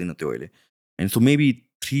गर्नुहुन्छ म सक्दिनँ त्यो अहिले एन्ड सो मेबी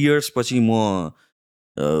 3 years पछि म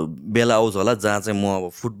बेला आउँछ होला जहाँ चाहिँ म अब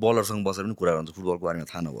फुटबलरसँग बसेर पनि कुरा गर्छु फुटबलको बारेमा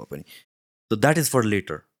थाहा नभए पनि so that is for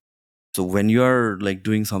later so when you are like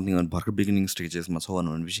doing something भर्खर बिगिनिङ स्टेजेसमा छ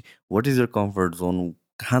भनेपछि what is your comfort zone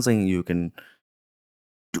कहाँ चाहिँ you can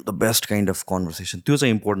do the best kind of conversation त्यो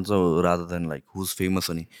चाहिँ इम्पोर्टेन्ट छ rather than like who's famous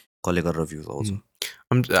अनि कसले गरेर भ्युज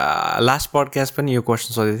आउँछ लास्ट पडकास्ट पनि यो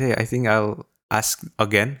क्वेसन सोधेको थिएँ I think I will ask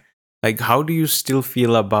again like how do you still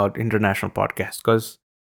feel about international podcast because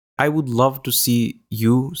I would love to see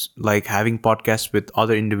you like having podcasts with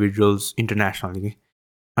other individuals internationally.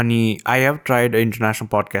 अनि I have tried an international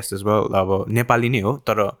podcast as well. अब नेपाली नै हो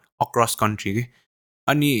तर across country के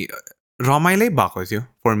अनि रमाइलै भएको थियो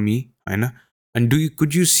for me हैन and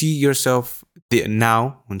could you see yourself now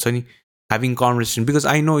हुन्छ नि having conversation because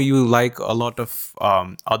I know you like a lot of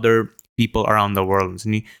other people around the world हुन्छ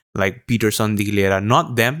नि like Peterson देखि लिएर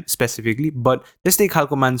not them specifically but त्यस्तै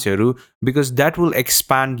खालको मान्छेहरू because that will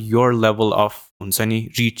expand your level of हुन्छ नि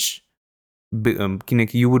reach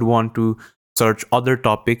किनकि you would want to search other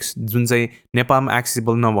topics जुन चाहिँ नेपालमा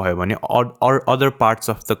accessible नभयो भने or other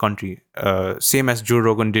parts of the country same as Joe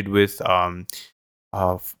Rogan did with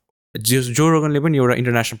Joe Roganले पनि एउटा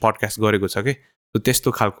international podcast गरेको छ के so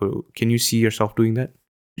त्यस्तो खालको can you see yourself doing that?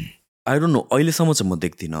 I don't know अहिलेसम्म चाहिँ म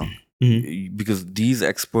देख्दिनँ बिकज दिज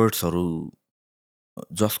एक्सपर्ट्सहरू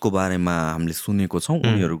जसको बारेमा हामीले सुनेको छौँ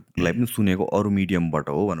उनीहरूलाई पनि सुनेको अरू मिडियमबाट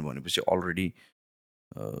हो भनेपछि अलरेडी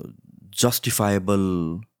जस्टिफाएबल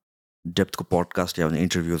डेप्थको पडकास्ट या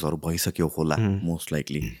इन्टरभ्युजहरू भइसक्यो होला मोस्ट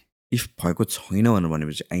लाइकली इफ भएको छैन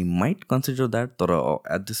भनेपछि आई माइट कन्सिडर द्याट तर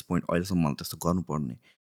एट दिस पोइन्ट अहिलेसम्म मलाई त्यस्तो गर्नुपर्ने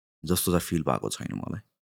जस्तो चाहिँ फिल भएको छैन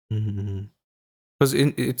मलाई Because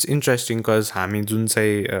it's interesting because हामी जुन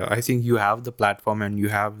चाहिँ I think you have the platform and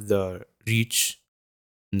you have the reach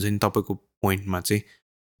जुन तपाईँको पोइन्टमा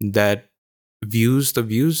चाहिँ that views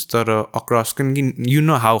तर across you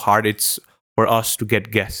know how hard it's for us to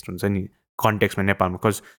get guests हुन्छ नि कन्टेक्स्टमा नेपालमा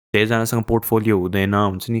बिकज धेरैजनासँग पोर्टफोलियो हुँदैन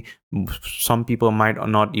हुन्छ नि some people might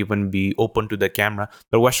not even be open to the camera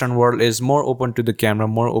the western world is more open to the camera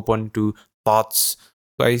more open to thoughts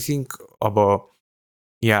so I think about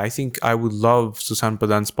yeah, I think I would love Sushant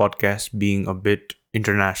Pradhan's podcast being a bit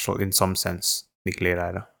international in some sense.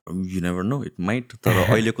 You never know, it might. तर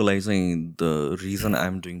अहिलेको लागि चाहिँ the reason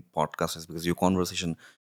I'm doing podcast is because यो conversation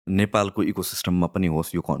नेपालको इकोसिस्टममा पनि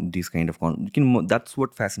होस् यो this kind of किन that's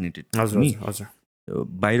what fascinated me.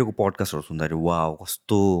 बाहिरको पडकास्टहरू सुन्दाखेरि वाउ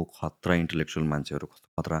कस्तो खतरा इन्टेलेक्चुअल मान्छेहरू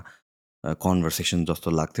कस्तो खतरा कन्भर्सेसन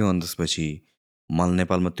जस्तो लाग्थ्यो अनि त्यसपछि मलाई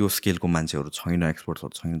नेपालमा त्यो स्केलको मान्छेहरू छैन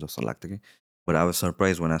एक्सपर्ट्सहरू छैन जस्तो लाग्थ्यो कि But I was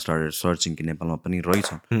surprised when I started searching कि नेपालमा पनि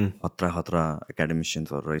रहेछन् खतरा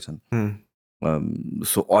एकाडेमिसियन्सहरू रहेछन्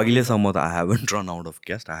सो अहिलेसम्म त I haven't run out of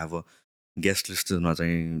guest. I have a guest लिस्टमा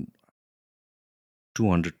चाहिँ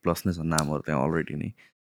 200 plus नै छ नामहरू त्यहाँ अलरेडी नै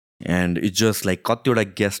एन्ड इट्स जस्ट लाइक कतिवटा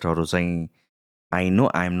गेस्टहरू चाहिँ I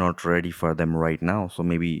know I'm not ready for them right now so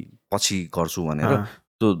maybe पछि गर्छु भनेर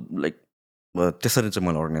सो लाइक त्यसरी चाहिँ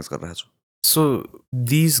मैले अर्गनाइज गरिरहेको छु So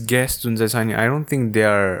these guests I don't think they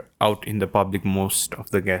are out in the public most of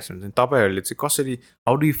the guests तपाईहरुले चाहिँ कसरी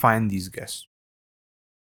how do you find these guests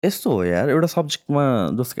यस्तो हो यार एउटा सब्जेक्टमा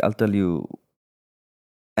जस्तो I'll tell you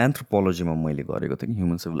anthropology मा मैले गरेको थिएँ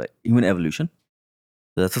human evolution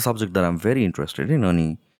that's a subject that I'm very interested in अनि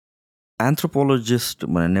anthropologist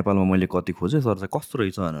भने नेपालमा मैले कति खोजेँ सर चाहिँ कस्तो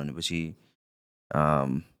रहेछ भनेपछि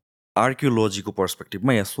आर्कियोलोजीको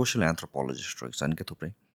पर्सपेक्टिभमा या सोशल एन्थ्रोपोलोजिस्ट रहेछ नि के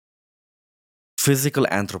थुप्रै physical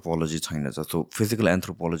anthropology छैन so physical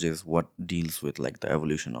anthropology is what deals with like the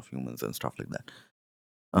evolution of humans and stuff like that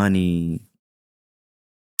अनि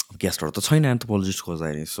गेस्टहरु त छैन anthropologist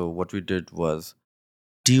खोज्दाखेरि so what we did was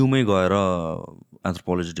टियुमै गएर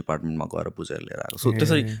anthropology डिपार्टमेन्टमा गएर बुझेर लिएर आएको so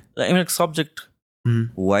त्यसरी I mean subject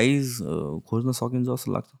wise खोज्न सकिन्छ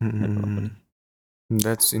जस्तो लाग्छ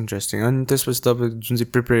That's interesting and त्यसपछि तपाईँ जुन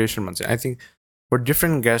चाहिँ प्रिपरेसन भन्छ I think for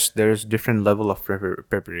different guests there's different level of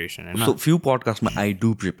preparation and So few podcasts I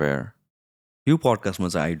do prepare. Few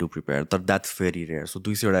podcasts I do prepare, but that's very rare. So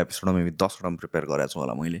 200 episode maybe 10 prepare गरेको छु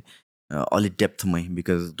होला मैले अलि डेप्थमै,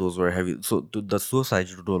 because those were heavy. So the suicide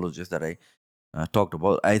tutorials that I talked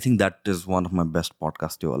about, I think that is one of my best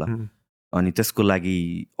podcasts त्यो होला. अनि त्यसको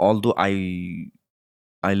लागि although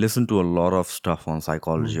I listen to a lot of stuff on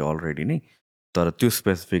psychology already नै, तर त्यो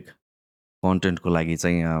specific कन्टेन्टको लागि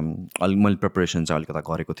चाहिँ अलिक मैले प्रिपरेसन चाहिँ अलिकता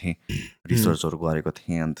गरेको थिएँ, रिसर्चहरू गरेको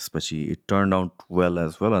थिएँ, अनि त्यसपछि it turn out well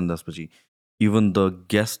as well. अनि त्यसपछि even the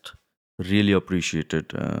guest really appreciated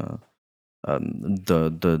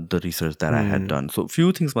the research that I had done. So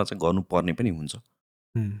few things मा चाहिँ गर्नुपर्ने पनि हुन्छ.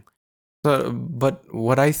 But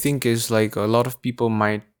what I think is like a lot of people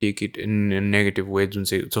might take it in a negative way जुन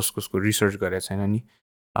चाहिँ जसको research गरेको छैन नि,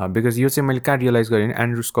 because यो चाहिँ मैले कहाँ रियलाइज गरेँ नि,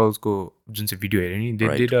 एन्ड्रु स्कल्सको जुन चाहिँ भिडियो हेरेँ नि,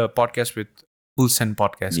 they did a podcast with Pulsen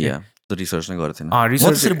podcast. Yeah, the research नै गरेको थिएन. म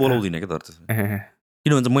त्यसरी बोलाउँदिनँ क्या तर त्यसरी.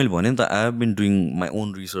 किनभने चाहिँ मैले भने नि त I have been doing my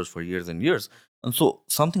own research for years and years. And so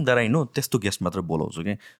something that I know, त्यस्तो गेस्ट मात्र बोलाउँछु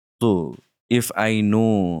क्या. So if I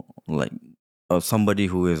know like somebody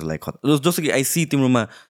who is like, जस्तो कि I see तिम्रोमा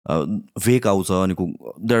भेक आउँछ अनि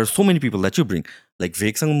there are so many people that you bring, like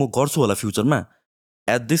भेकसँग म गर्छु होला फ्युचरमा,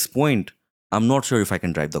 at this point I'm not sure if I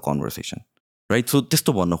can drive the conversation, right? So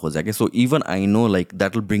त्यस्तो भन्न खोजेँ कि so even I know like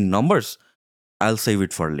that will bring numbers, I'll save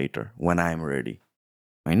it for later when I am ready,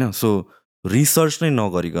 होइन? So research नै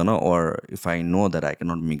नगरिकन, or if I know that I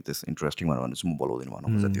cannot make this interesting भने चाहिँ म बोलाउँदिन भन्न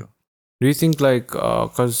खोजेँ त्यो. Do you think like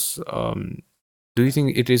do you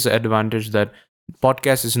think it is an advantage that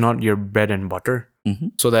podcast is not your bread and butter,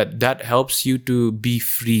 so that helps you to be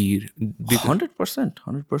free? 100%.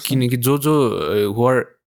 किनकि जो who are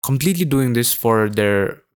completely doing this for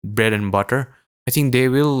their bread and butter, I think they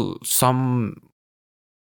will somewhere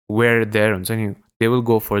there हुन्छ नि, they will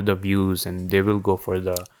go for the views and they will go for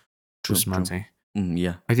the true.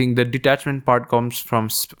 Yeah, I think the detachment part comes from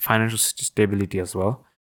financial stability as well,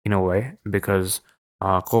 in a way, because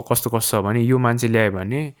कस्तो छ भने यो मान्छे ल्यायो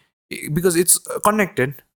भने, because it's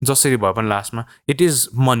connected जसरी भए पनि लास्टमा it is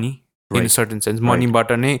money in a certain sense.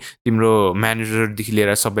 मनीबाट नै तिम्रो म्यानेजरदेखि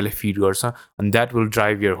लिएर सबैलाई फिड गर्छ, and that will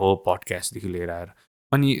drive your whole podcast देखि लिएर आएर.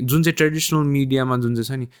 अनि जुन चाहिँ ट्रेडिसनल मिडियामा जुन चाहिँ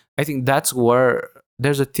छ नि, I think that's where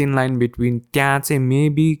there's a thin line between, त्यहाँ चाहिँ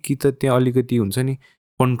मेबी कि त त्यहाँ अलिकति हुन्छ नि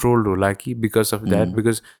कन्ट्रोल्ड होला कि because of that,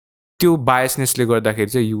 because त्यो बायसनेसले गर्दाखेरि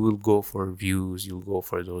चाहिँ you will go for views, you'll go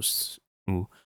for those